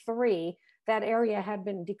 1973, that area had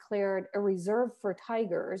been declared a reserve for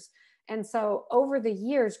tigers. And so over the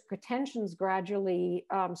years, tensions gradually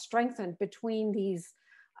strengthened between these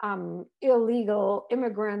illegal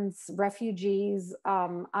immigrants, refugees,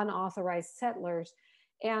 unauthorized settlers,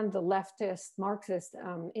 and the leftist Marxist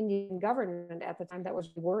Indian government at the time that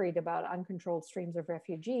was worried about uncontrolled streams of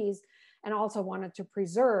refugees and also wanted to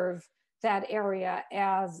preserve that area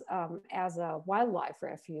as a wildlife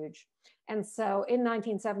refuge. And so in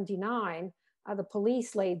 1979, the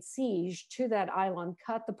police laid siege to that island,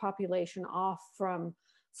 cut the population off from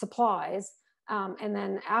supplies, and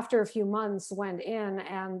then after a few months went in,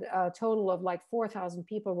 and a total of like 4,000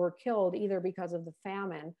 people were killed either because of the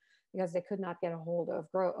famine, because they could not get a hold of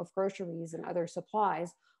groceries and other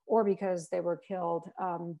supplies, or because they were killed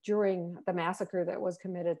during the massacre that was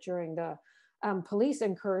committed during the police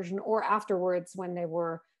incursion, or afterwards when they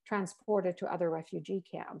were transported to other refugee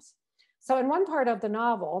camps. So in one part of the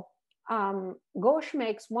novel, Ghosh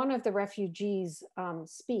makes one of the refugees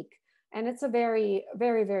speak, and it's a very,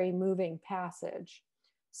 very, very moving passage.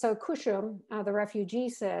 So Kushum, the refugee,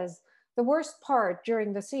 says, "The worst part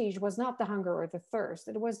during the siege was not the hunger or the thirst.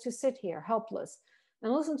 It was to sit here helpless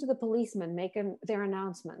and listen to the policemen making their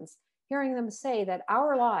announcements, hearing them say that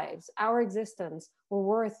our lives, our existence were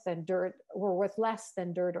worth less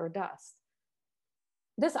than dirt or dust.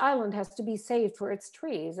 This island has to be saved for its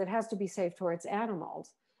trees. It has to be saved for its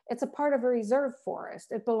animals. It's a part of a reserve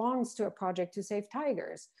forest. It belongs to a project to save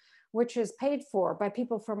tigers, which is paid for by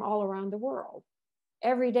people from all around the world.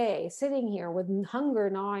 Every day, sitting here with hunger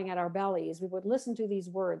gnawing at our bellies, we would listen to these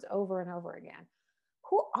words over and over again.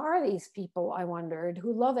 Who are these people, I wondered,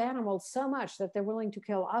 who love animals so much that they're willing to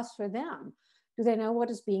kill us for them? Do they know what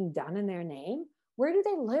is being done in their name? Where do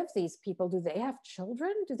they live, these people? Do they have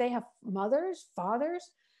children? Do they have mothers, fathers?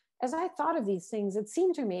 as I thought of these things, it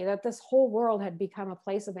seemed to me that this whole world had become a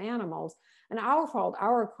place of animals, and our fault,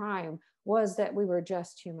 our crime was that we were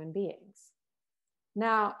just human beings.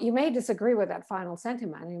 Now, you may disagree with that final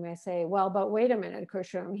sentiment. You may say, well, but wait a minute,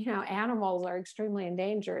 Kushum, you know, animals are extremely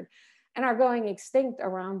endangered and are going extinct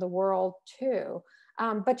around the world too.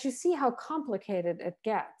 But you see how complicated it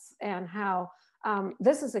gets, and how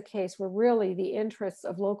this is a case where really the interests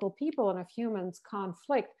of local people and of humans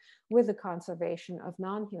conflict with the conservation of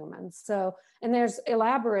non-humans. So, and there's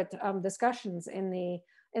elaborate discussions in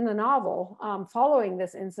the novel following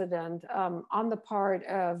this incident on the part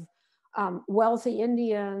of wealthy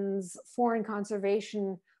Indians, foreign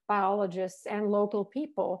conservation biologists, and local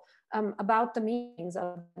people about the meanings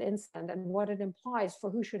of the incident and what it implies for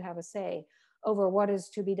who should have a say over what is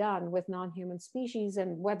to be done with non-human species,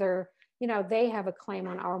 and whether, you know, they have a claim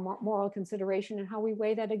on our moral consideration, and how we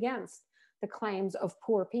weigh that against the claims of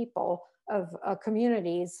poor people, of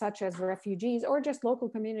communities such as refugees, or just local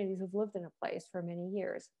communities who've lived in a place for many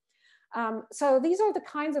years. So these are the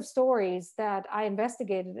kinds of stories that I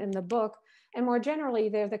investigated in the book, and more generally,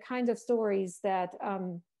 they're the kinds of stories that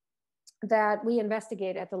that we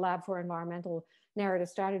investigate at the Lab for Environmental Narrative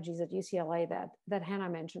Strategies at UCLA that Hannah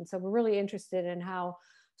mentioned. So we're really interested in how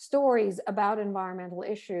stories about environmental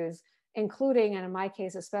issues, including, and in my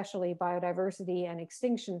case, especially biodiversity and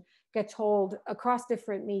extinction, get told across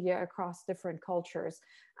different media, across different cultures,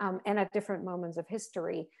 and at different moments of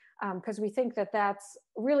history, because we think that that's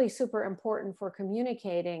really super important for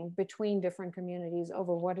communicating between different communities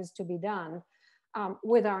over what is to be done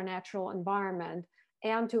with our natural environment,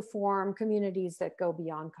 and to form communities that go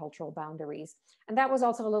beyond cultural boundaries. And that was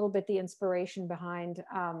also a little bit the inspiration behind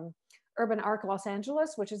Urban Arc Los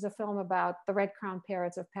Angeles, which is a film about the red-crowned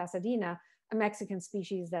parrots of Pasadena, a Mexican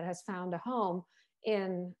species that has found a home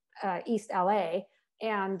in East LA,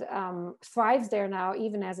 and thrives there now,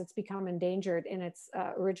 even as it's become endangered in its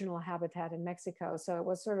original habitat in Mexico. So it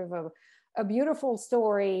was sort of a beautiful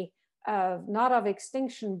story of, not of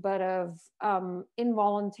extinction, but of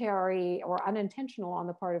involuntary or unintentional on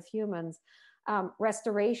the part of humans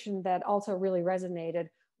restoration that also really resonated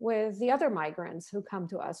with the other migrants who come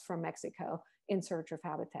to us from Mexico in search of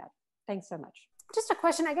habitat. Thanks so much. Just a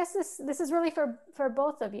question, I guess this is really for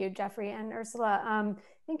both of you, Jeffrey and Ursula.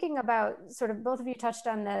 Thinking about, sort of, both of you touched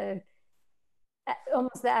on the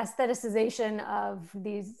almost the aestheticization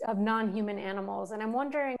of non-human animals, and I'm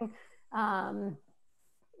wondering,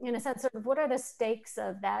 in a sense, sort of, what are the stakes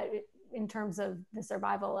of that in terms of the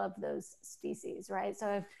survival of those species, right? So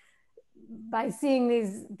if, by seeing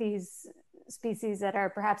these species that are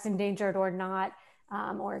perhaps endangered or not,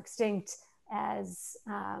 or extinct, as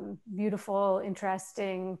beautiful,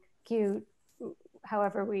 interesting, cute,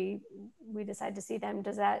 however we decide to see them,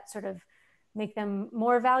 does that sort of make them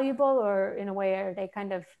more valuable, or in a way are they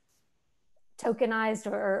kind of tokenized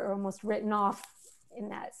or almost written off in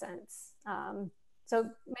that sense? So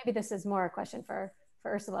maybe this is more a question for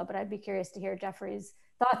Ursula, but I'd be curious to hear Jeffrey's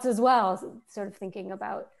thoughts as well, sort of thinking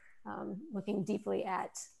about looking deeply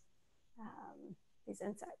at these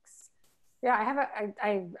insects. Yeah,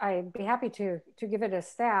 I'd be happy to give it a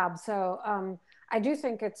stab. So I do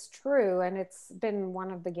think it's true, and it's been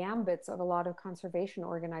one of the gambits of a lot of conservation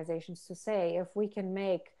organizations to say, if we can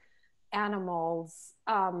make animals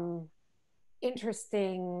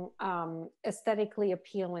interesting, aesthetically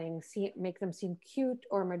appealing, make them seem cute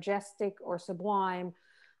or majestic or sublime,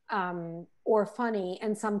 or funny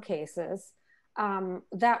in some cases,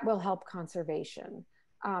 that will help conservation.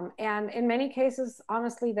 And in many cases,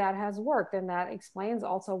 honestly, that has worked. And that explains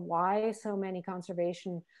also why so many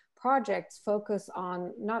conservation projects focus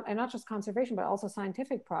on not just conservation, but also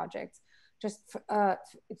scientific projects.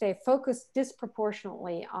 They focus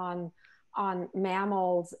disproportionately on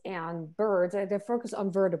mammals and birds. They focus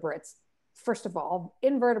on vertebrates. First of all,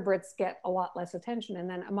 invertebrates get a lot less attention. And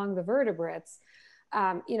then among the vertebrates,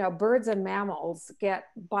 birds and mammals get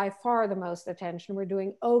by far the most attention. We're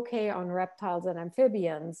doing okay on reptiles and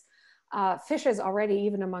amphibians. Fishes already,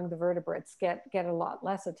 even among the vertebrates, get a lot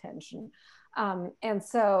less attention. And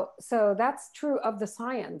so that's true of the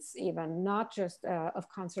science, even, not just of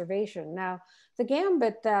conservation. Now, the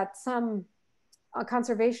gambit that some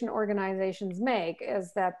conservation organizations make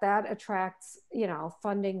is that attracts,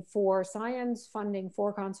 funding for science, funding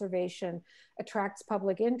for conservation, attracts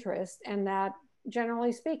public interest, and that,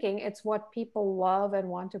 generally speaking, it's what people love and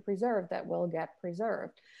want to preserve that will get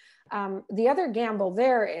preserved. The other gamble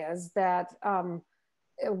there is that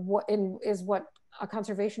what a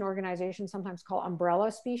conservation organization sometimes call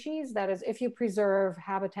umbrella species. That is, if you preserve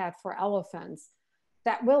habitat for elephants,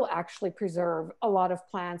 that will actually preserve a lot of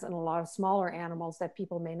plants and a lot of smaller animals that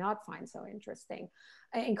people may not find so interesting,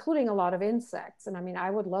 including a lot of insects. And I mean, I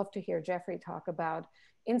would love to hear Jeffrey talk about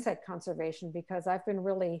insect conservation, because I've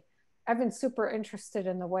been super interested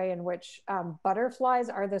in the way in which butterflies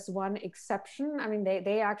are this one exception. I mean,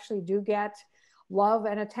 they actually do get love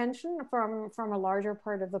and attention from a larger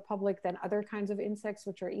part of the public than other kinds of insects,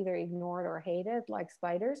 which are either ignored or hated, like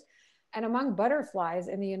spiders. And among butterflies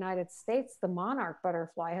in the United States, the monarch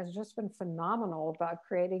butterfly has just been phenomenal about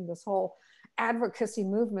creating this whole advocacy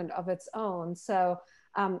movement of its own. So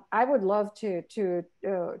I would love to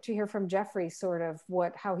hear from Jeffrey sort of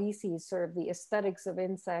how he sees sort of the aesthetics of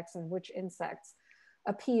insects and which insects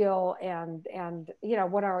appeal, and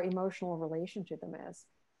what our emotional relation to them is.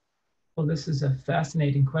 Well, this is a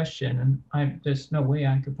fascinating question, and there's no way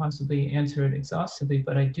I could possibly answer it exhaustively,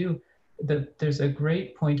 but I do. There's a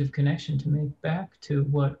great point of connection to make back to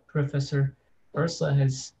what Professor Ursula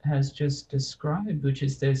has just described, which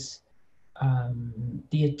is this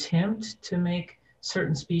the attempt to make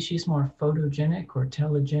certain species more photogenic or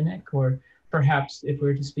telegenic, or perhaps if we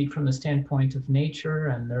were to speak from the standpoint of nature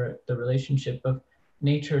and the relationship of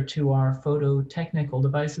nature to our phototechnical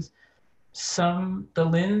devices, the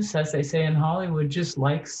lens, as they say in Hollywood, just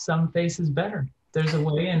likes some faces better. There's a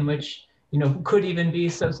way in which, could even be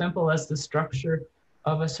so simple as the structure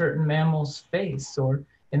of a certain mammal's face, or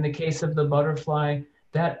in the case of the butterfly,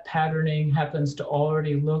 that patterning happens to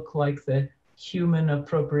already look like the human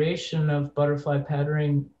appropriation of butterfly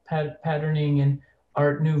patterning in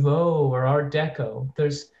Art Nouveau or Art Deco.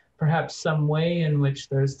 There's perhaps some way in which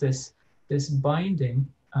there's this binding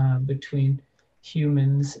between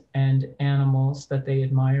humans and animals that they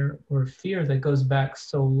admire or fear that goes back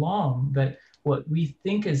so long that what we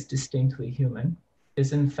think is distinctly human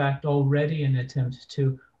is in fact already an attempt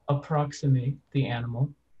to approximate the animal.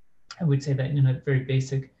 I would say that in a very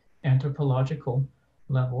basic anthropological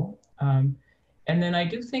level. And then I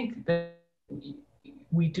do think that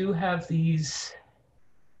we do have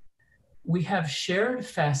we have shared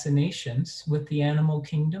fascinations with the animal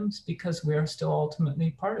kingdoms because we are still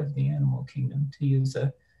ultimately part of the animal kingdom, to use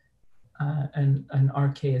an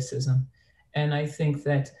archaicism. And I think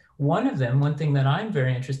that one thing that I'm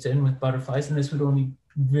very interested in with butterflies, and this would only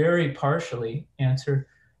very partially answer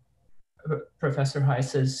Professor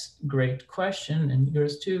Heise's great question, and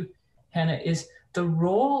yours too, Hannah, is the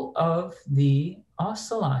role of the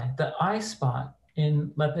ocelli, the eye spot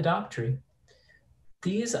in Lepidoptera.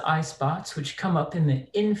 These eye spots, which come up in the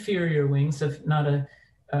inferior wings of not a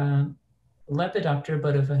Lepidoptera,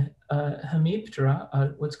 but of a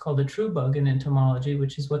Hemiptera, what's called a true bug in entomology,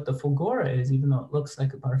 which is what the Fulgora is, even though it looks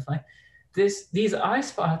like a butterfly. These eye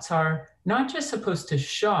spots are not just supposed to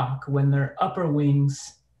shock when their upper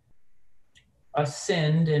wings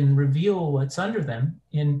ascend and reveal what's under them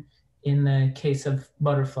in the case of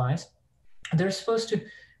butterflies. They're supposed to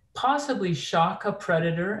possibly shock a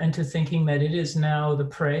predator into thinking that it is now the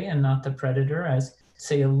prey and not the predator, as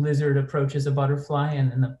say a lizard approaches a butterfly,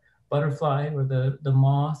 and then the butterfly or the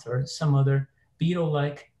moth or some other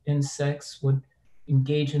beetle-like insects would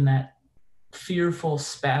engage in that fearful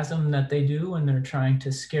spasm that they do when they're trying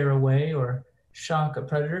to scare away or shock a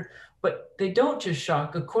predator. But they don't just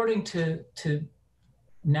shock. According to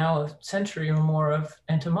now a century or more of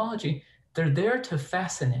entomology, they're there to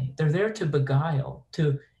fascinate. They're there to beguile,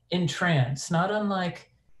 to entrance, not unlike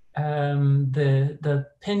the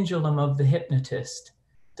pendulum of the hypnotist.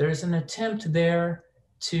 There's an attempt there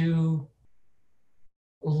to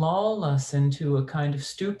lull us into a kind of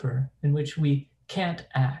stupor in which we can't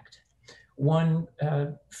act. One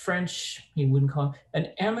French, he wouldn't call him, an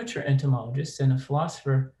amateur entomologist and a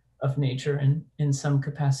philosopher of nature, and in some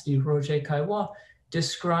capacity, Roger Caillois,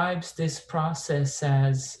 describes this process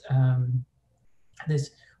as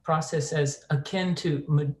akin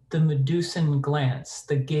to the Medusan glance,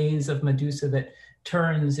 the gaze of Medusa that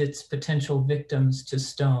turns its potential victims to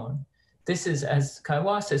stone. This is, as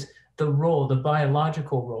Caillois says, the role, the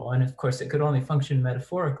biological role, and of course it could only function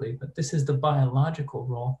metaphorically, but this is the biological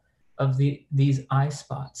role of these eye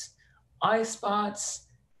spots. Eye spots,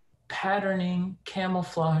 patterning,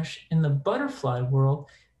 camouflage in the butterfly world,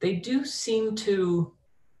 they do seem to,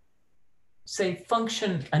 say,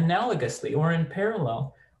 function analogously or in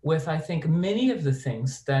parallel with, I think, many of the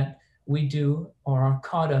things that we do or are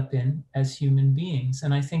caught up in as human beings.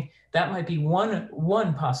 And I think that might be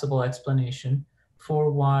one possible explanation for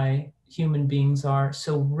why human beings are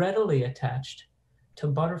so readily attached to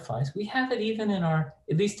butterflies. We have it even in at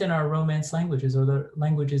least in our Romance languages, or the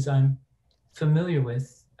languages I'm familiar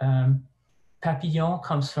with. papillon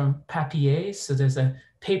comes from papier, so there's a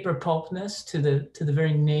paper pulpness to the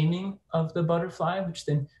very naming of the butterfly, which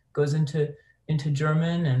then goes into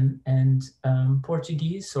German and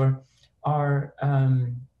Portuguese, or are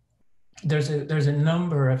there's a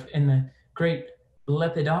number of, in the great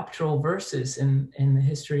lepidopteral verses in the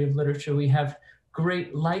history of literature, we have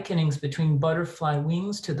great likenings between butterfly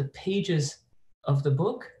wings to the pages of the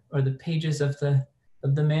book or the pages of the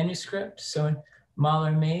manuscript. So in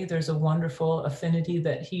Mallarmé, there's a wonderful affinity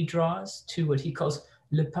that he draws to what he calls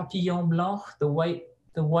le papillon blanc, the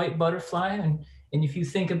white butterfly. And if you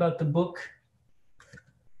think about the book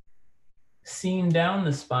seen down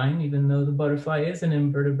the spine, even though the butterfly is an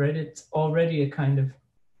invertebrate, it's already a kind of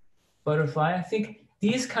butterfly. I think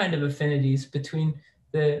these kind of affinities between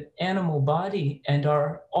the animal body and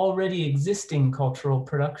our already existing cultural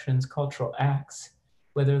productions, cultural acts,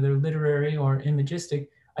 whether they're literary or imagistic,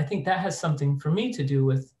 I think that has something for me to do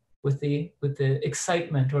with the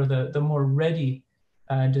excitement or the more ready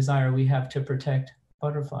desire we have to protect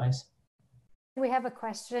butterflies. We have a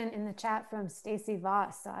question in the chat from Stacy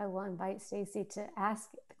Voss, so I will invite Stacy to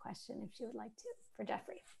ask the question if she would like to for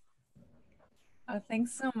Jeffrey.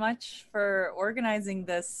 Thanks so much for organizing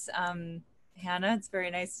this, Hannah. It's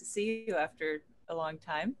very nice to see you after a long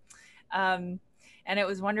time. And it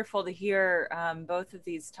was wonderful to hear both of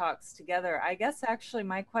these talks together. I guess actually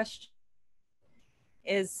my question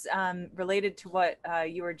is related to what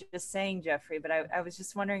you were just saying, Jeffrey, but I was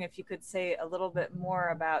just wondering if you could say a little bit more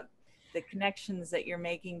about the connections that you're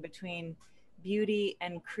making between beauty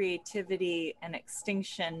and creativity and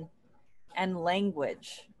extinction and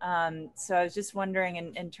language. So I was just wondering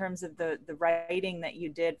in terms of the writing that you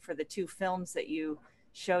did for the two films that you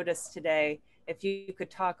showed us today, if you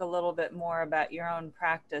could talk a little bit more about your own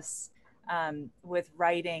practice with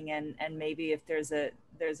writing and maybe if there's a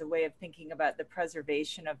way of thinking about the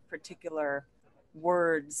preservation of particular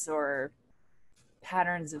words or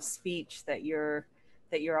patterns of speech that you're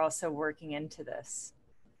also working into this.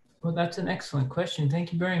 Well, that's an excellent question.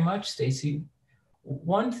 Thank you very much, Stacy.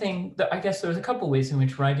 One thing that I guess there's a couple ways in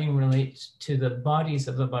which writing relates to the bodies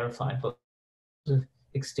of the butterfly, both of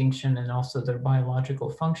extinction and also their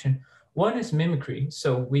biological function. One is mimicry.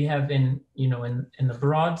 So we have in the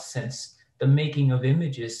broad sense, the making of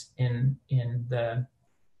images in the,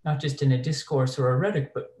 not just in a discourse or a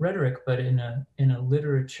rhetoric, but in a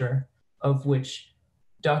literature of which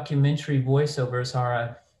documentary voiceovers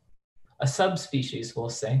are a subspecies, we'll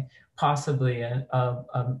say, possibly an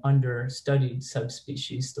understudied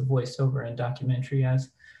subspecies, the voiceover and documentary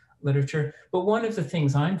as literature. But one of the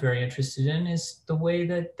things I'm very interested in is the way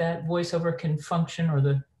that voiceover can function, or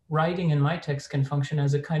the writing in my text can function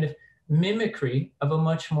as a kind of mimicry of a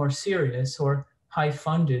much more serious or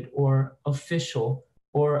high-funded or official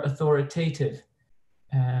or authoritative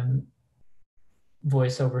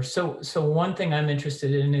voiceover. So one thing I'm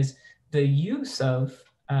interested in is the use of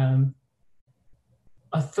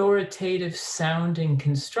authoritative sounding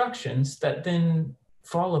constructions that then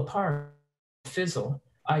fall apart, fizzle.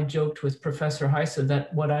 I joked with Professor Heise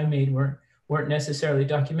that what I made weren't necessarily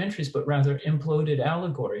documentaries, but rather imploded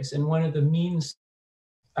allegories. And one of the means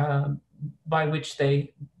by which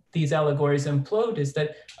these allegories implode is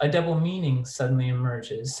that a double meaning suddenly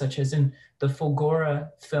emerges, such as in the Fulgora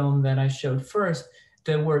film that I showed first.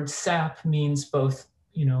 The word sap means both,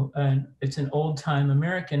 it's an old-time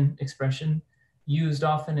American expression used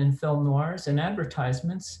often in film noirs and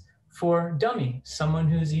advertisements for dummy, someone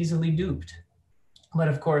who's easily duped. But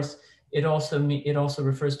of course, it also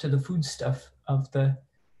refers to the foodstuff of the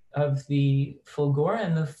Fulgora,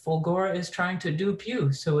 and the Fulgora is trying to dupe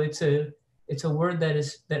you. So it's a word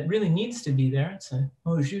that really needs to be there. It's a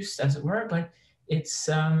mot juste, as it were, but it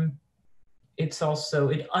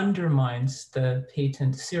undermines the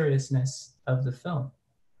patent seriousness of the film.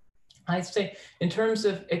 I'd say in terms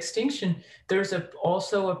of extinction, there's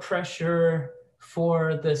also a pressure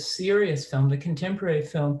for the serious film, the contemporary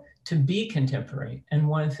film, to be contemporary. And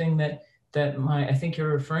one thing that I think you're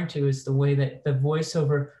referring to is the way that the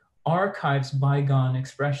voiceover archives bygone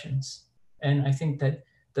expressions. And I think that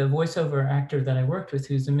the voiceover actor that I worked with,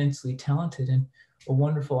 who's immensely talented and a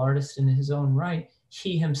wonderful artist in his own right,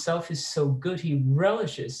 he himself is so good, he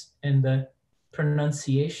relishes in the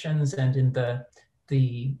pronunciations and in the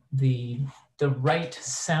right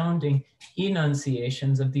sounding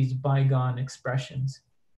enunciations of these bygone expressions.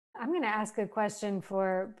 I'm going to ask a question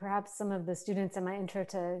for perhaps some of the students in my Intro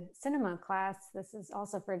to Cinema class. This is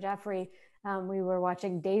also for Jeffrey. We were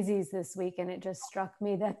watching Daisies this week, and it just struck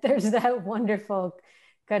me that there's that wonderful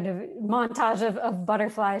kind of montage of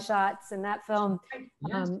butterfly shots in that film.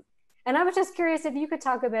 Yes. And I was just curious if you could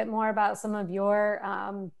talk a bit more about some of your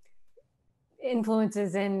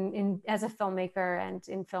influences in as a filmmaker and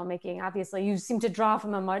in filmmaking? Obviously, you seem to draw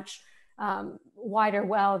from a much wider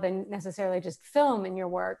well than necessarily just film in your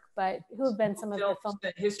work, but who have been some of the film?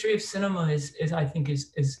 The history of cinema is I think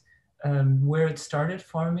is where it started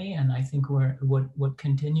for me, and I think what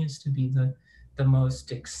continues to be the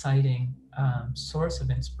most exciting source of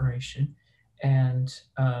inspiration. And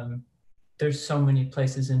there's so many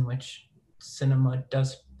places in which cinema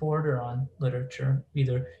does border on literature,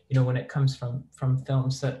 either, you know, when it comes from film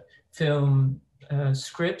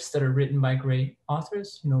scripts that are written by great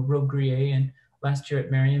authors, you know, Robbe-Grillet and Last Year at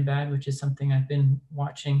Marienbad, which is something I've been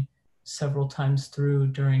watching several times through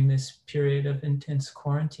during this period of intense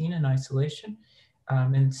quarantine and isolation.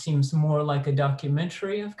 And it seems more like a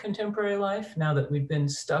documentary of contemporary life. Now that we've been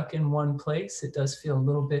stuck in one place, it does feel a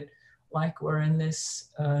little bit like we're in this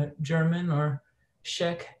German or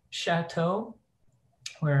Czech chateau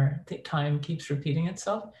where the time keeps repeating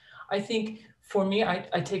itself. I think for me,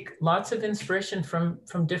 I take lots of inspiration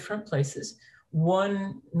from different places.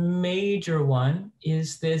 One major one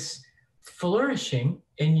is this flourishing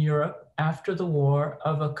in Europe after the war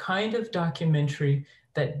of a kind of documentary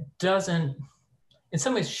that doesn't, in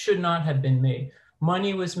some ways, should not have been made.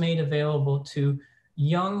 Money was made available to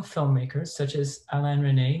young filmmakers such as Alain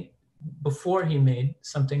Resnais before he made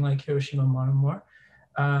something like Hiroshima Mon Amour.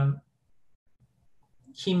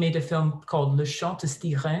 He made a film called Le Chant de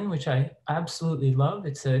Styrène, which I absolutely love.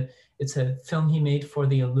 It's a film he made for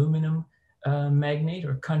the aluminum magnate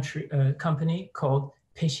or company called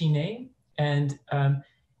Péchinet. And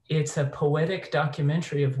it's a poetic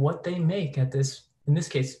documentary of what they make at this, in this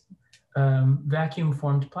case, vacuum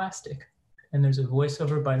formed plastic. And there's a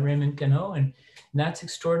voiceover by Raymond Queneau, and that's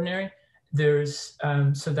extraordinary. There's,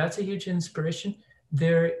 so that's a huge inspiration.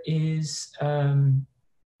 There is,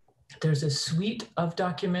 there's a suite of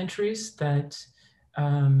documentaries that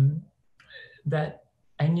that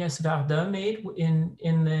Agnès Varda made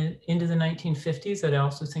into the 1950s that I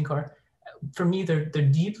also think are, for me, they're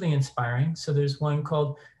deeply inspiring. So there's one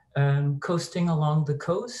called Coasting Along the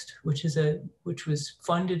Coast, which was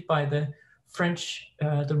funded by the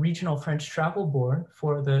regional French Travel Board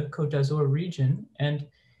for the Côte d'Azur region, and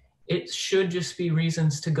it should just be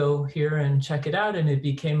reasons to go here and check it out. And it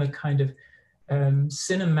became a kind of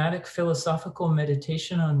cinematic philosophical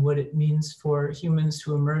meditation on what it means for humans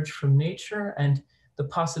to emerge from nature and the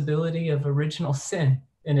possibility of original sin.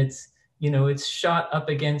 And it's, you know, it's shot up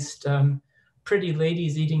against pretty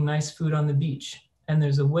ladies eating nice food on the beach. And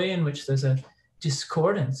there's a way in which there's a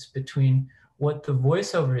discordance between what the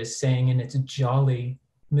voiceover is saying in its jolly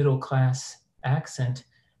middle-class accent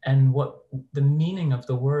and what the meaning of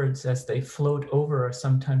the words as they float over or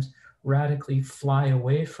sometimes radically fly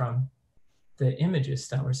away from the images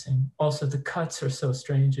that we're seeing. Also, the cuts are so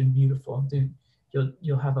strange and beautiful.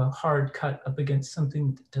 You'll have a hard cut up against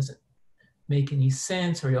something that doesn't make any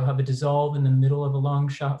sense, or you'll have a dissolve in the middle of a long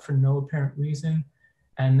shot for no apparent reason.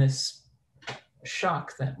 And this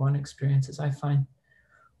shock that one experiences, I find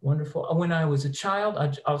wonderful. When I was a child,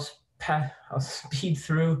 I'll speed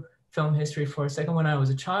through film history for a second. When I was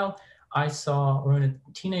a child, or a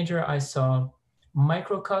teenager, I saw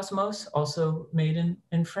Microcosmos, also made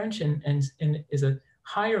in French, and is a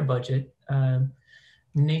higher budget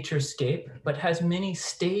naturescape, but has many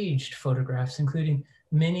staged photographs, including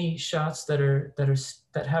many shots that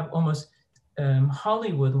have almost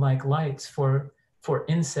Hollywood-like lights for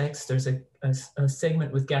insects. There's a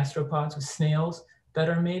segment with gastropods, with snails that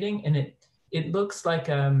are mating, and it looks like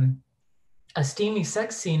a steamy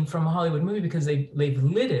sex scene from a Hollywood movie because they've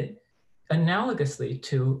lit it analogously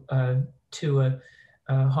to a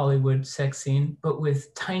Hollywood sex scene, but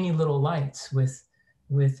with tiny little lights,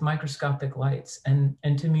 with microscopic lights, and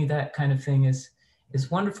to me that kind of thing is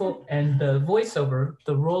wonderful. And the voiceover,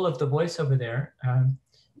 the role of the voiceover there,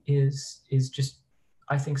 is just,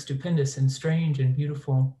 I think, stupendous and strange and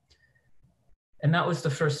beautiful. And that was the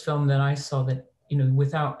first film that I saw that, you know,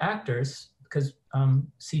 without actors, because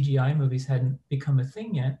CGI movies hadn't become a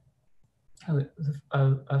thing yet,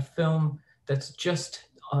 a film that's just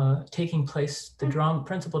taking place,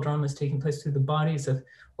 principal drama is taking place through the bodies of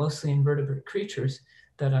mostly invertebrate creatures,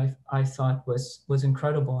 that I thought was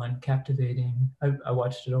incredible and captivating. I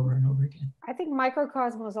watched it over and over again. I think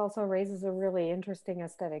Microcosmos also raises a really interesting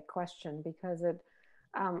aesthetic question, because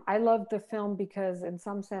I loved the film because in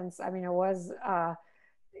some sense, I mean, it was,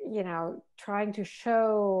 you know, trying to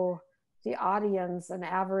show the audience an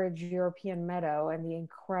average European meadow and the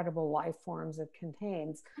incredible life forms it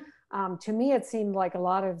contains. To me, it seemed like a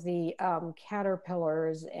lot of the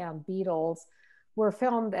caterpillars and beetles were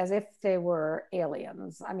filmed as if they were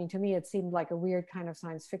aliens. I mean, to me, it seemed like a weird kind of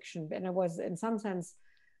science fiction, and it was in some sense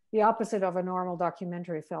the opposite of a normal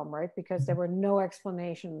documentary film, right? Because there were no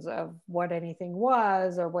explanations of what anything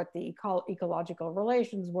was or what the ecological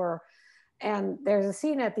relations were. And there's a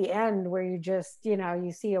scene at the end where you just, you know,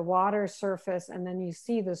 you see a water surface and then you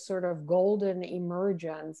see this sort of golden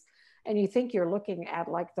emergence, and you think you're looking at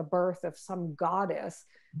like the birth of some goddess.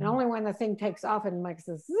 And only when the thing takes off and makes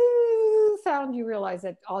this sound, you realize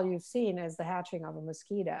that all you've seen is the hatching of a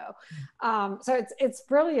mosquito. So it's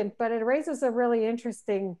brilliant, but it raises a really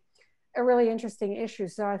interesting issue.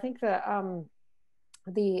 So I think the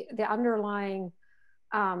underlying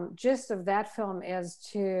gist of that film is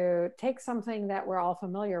to take something that we're all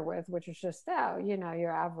familiar with, which is just, you know,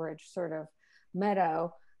 your average sort of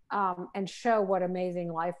meadow, and show what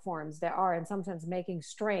amazing life forms there are, in some sense making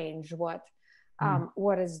strange what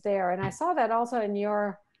is there. And I saw that also in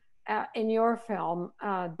your film,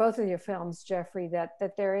 both of your films, Jeffrey, that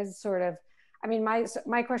there is sort of, I mean,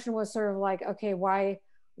 my question was sort of like, okay, why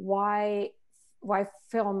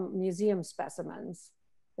film museum specimens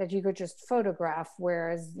that you could just photograph,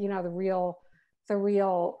 whereas, you know, the real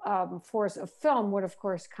force of film would of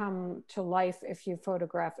course come to life if you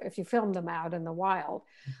film them out in the wild.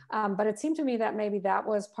 But it seemed to me that maybe that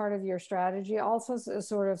was part of your strategy also, a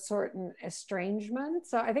sort of certain estrangement.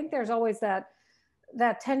 So I think there's always that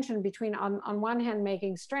tension between on one hand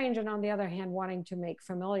making strange and on the other hand wanting to make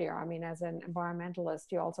familiar. I mean, as an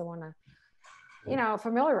environmentalist, you also want to, you know,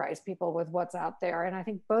 familiarize people with what's out there. And I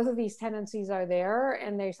think both of these tendencies are there,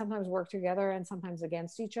 and they sometimes work together and sometimes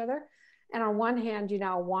against each other. And on one hand, you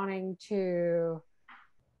know, wanting to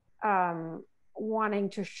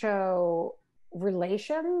show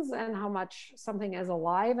relations and how much something is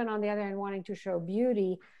alive, and on the other hand, wanting to show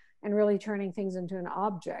beauty and really turning things into an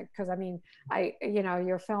object. Because I mean, you know,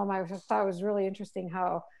 your film, I thought it was really interesting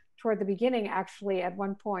how toward the beginning, actually, at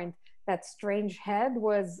one point, that strange head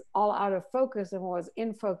was all out of focus, and what was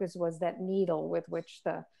in focus was that needle with which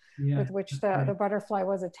the butterfly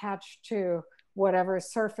was attached to whatever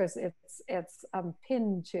surface it's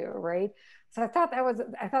pinned to, right? So I thought that was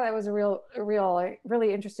a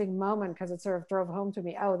really interesting moment, because it sort of drove home to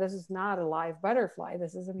me, oh, this is not a live butterfly,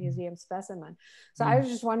 this is a museum specimen. So I was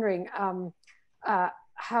just wondering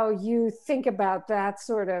how you think about that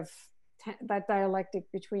sort of that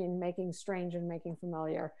dialectic between making strange and making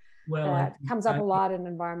familiar. Well, that comes up a lot in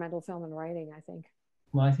environmental film and writing, I think.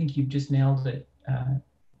 Well, I think you've just nailed it,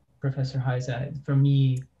 Professor Heise. For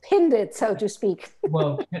me, pinned it, so to speak.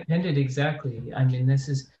 Well, pinned it exactly. I mean, this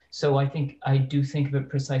is, so I do think of it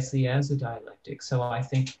precisely as a dialectic. So I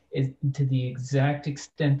think to the exact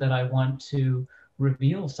extent that I want to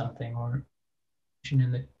reveal something, or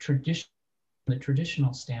in the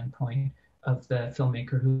traditional standpoint of the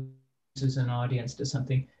filmmaker who uses an audience to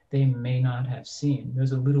something they may not have seen.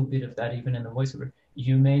 There's a little bit of that even in the voiceover.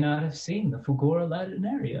 You may not have seen the Fulgora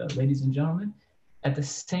latinaria, ladies and gentlemen. At the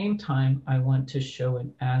same time, I want to show it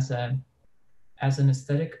as an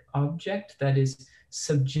aesthetic object that is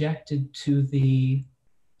subjected to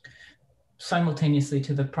simultaneously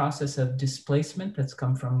to the process of displacement that's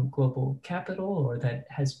come from global capital, or that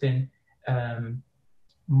has been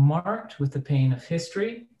marked with the pain of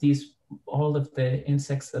history. All of the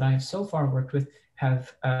insects that I have so far worked with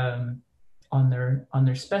have on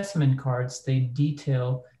their specimen cards, they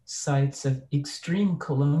detail sites of extreme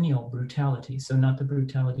colonial brutality. So not the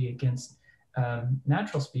brutality against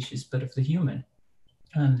natural species, but of the human.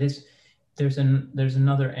 There's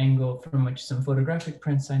another angle from which some photographic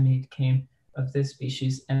prints I made came of this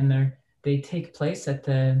species, and they take place at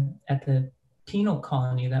the penal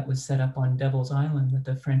colony that was set up on Devil's Island, at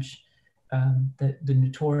the French, the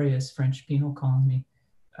notorious French penal colony,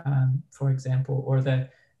 for example, or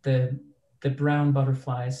the brown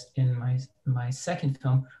butterflies in my second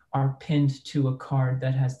film are pinned to a card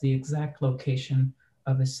that has the exact location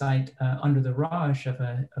of a site under the Raj of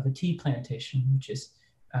a tea plantation, which is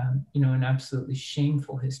an absolutely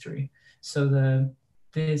shameful history. So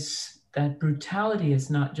that brutality is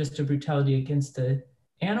not just a brutality against the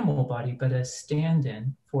animal body, but a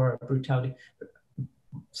stand-in for brutality.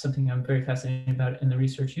 Something I'm very fascinated about in the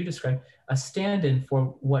research you described, a stand-in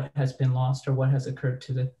for what has been lost or what has occurred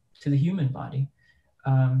to the human body.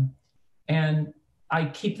 And I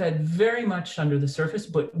keep that very much under the surface,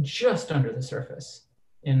 but just under the surface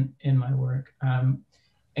in my work.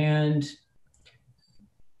 And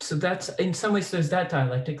so that's, in some ways, there's that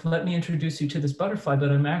dialectic. Let me introduce you to this butterfly,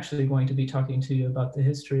 but I'm actually going to be talking to you about the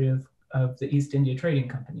history of the East India Trading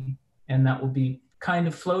Company. And that will be kind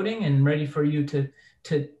of floating and ready for you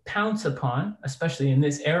to pounce upon, especially in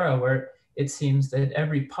this era where it seems that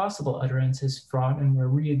every possible utterance is fraught, and we're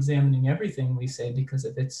re-examining everything we say because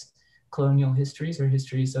of its colonial histories or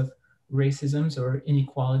histories of racisms or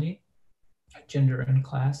inequality, gender and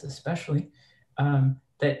class especially,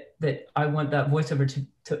 that I want that voiceover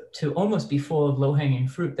to almost be full of low-hanging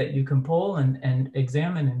fruit that you can pull and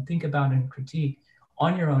examine and think about and critique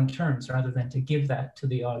on your own terms, rather than to give that to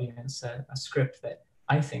the audience, a script that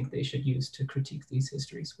I think they should use to critique these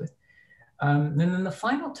histories with. And then the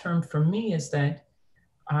final term for me is that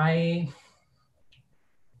I'm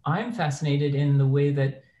fascinated in the way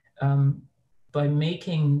that by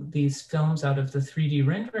making these films out of the 3D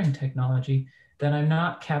rendering technology, that I'm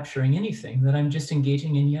not capturing anything, that I'm just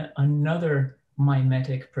engaging in yet another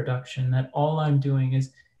mimetic production, that all I'm doing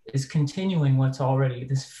is continuing what's already,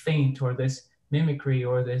 this feint or this mimicry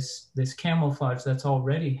or this camouflage that's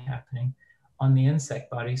already happening on the insect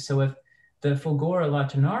body. So if the Fulgora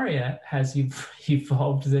laternaria has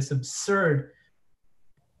evolved this absurd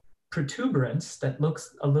protuberance that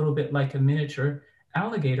looks a little bit like a miniature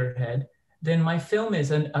alligator head, then my film is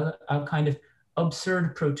a kind of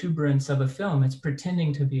absurd protuberance of a film. It's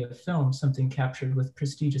pretending to be a film, something captured with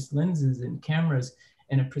prestigious lenses and cameras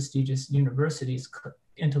in a prestigious university's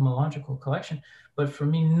entomological collection. But for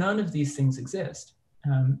me, none of these things exist.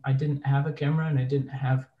 I didn't have a camera and I didn't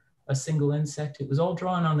have a single insect. It was all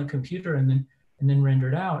drawn on the computer and then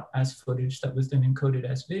rendered out as footage that was then encoded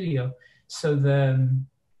as video. So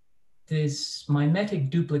this mimetic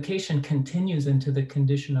duplication continues into the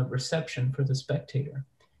condition of reception for the spectator.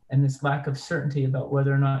 And this lack of certainty about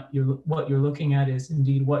whether or not what you're looking at is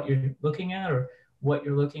indeed what you're looking at, or what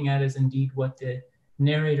you're looking at is indeed what the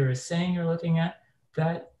narrator is saying you're looking at,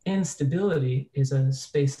 that instability is a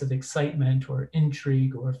space of excitement or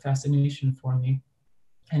intrigue or fascination for me.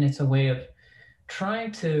 And it's a way of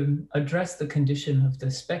trying to address the condition of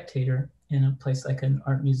the spectator in a place like an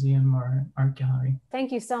art museum or an art gallery.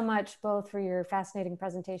 Thank you so much both for your fascinating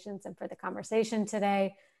presentations and for the conversation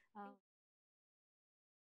today.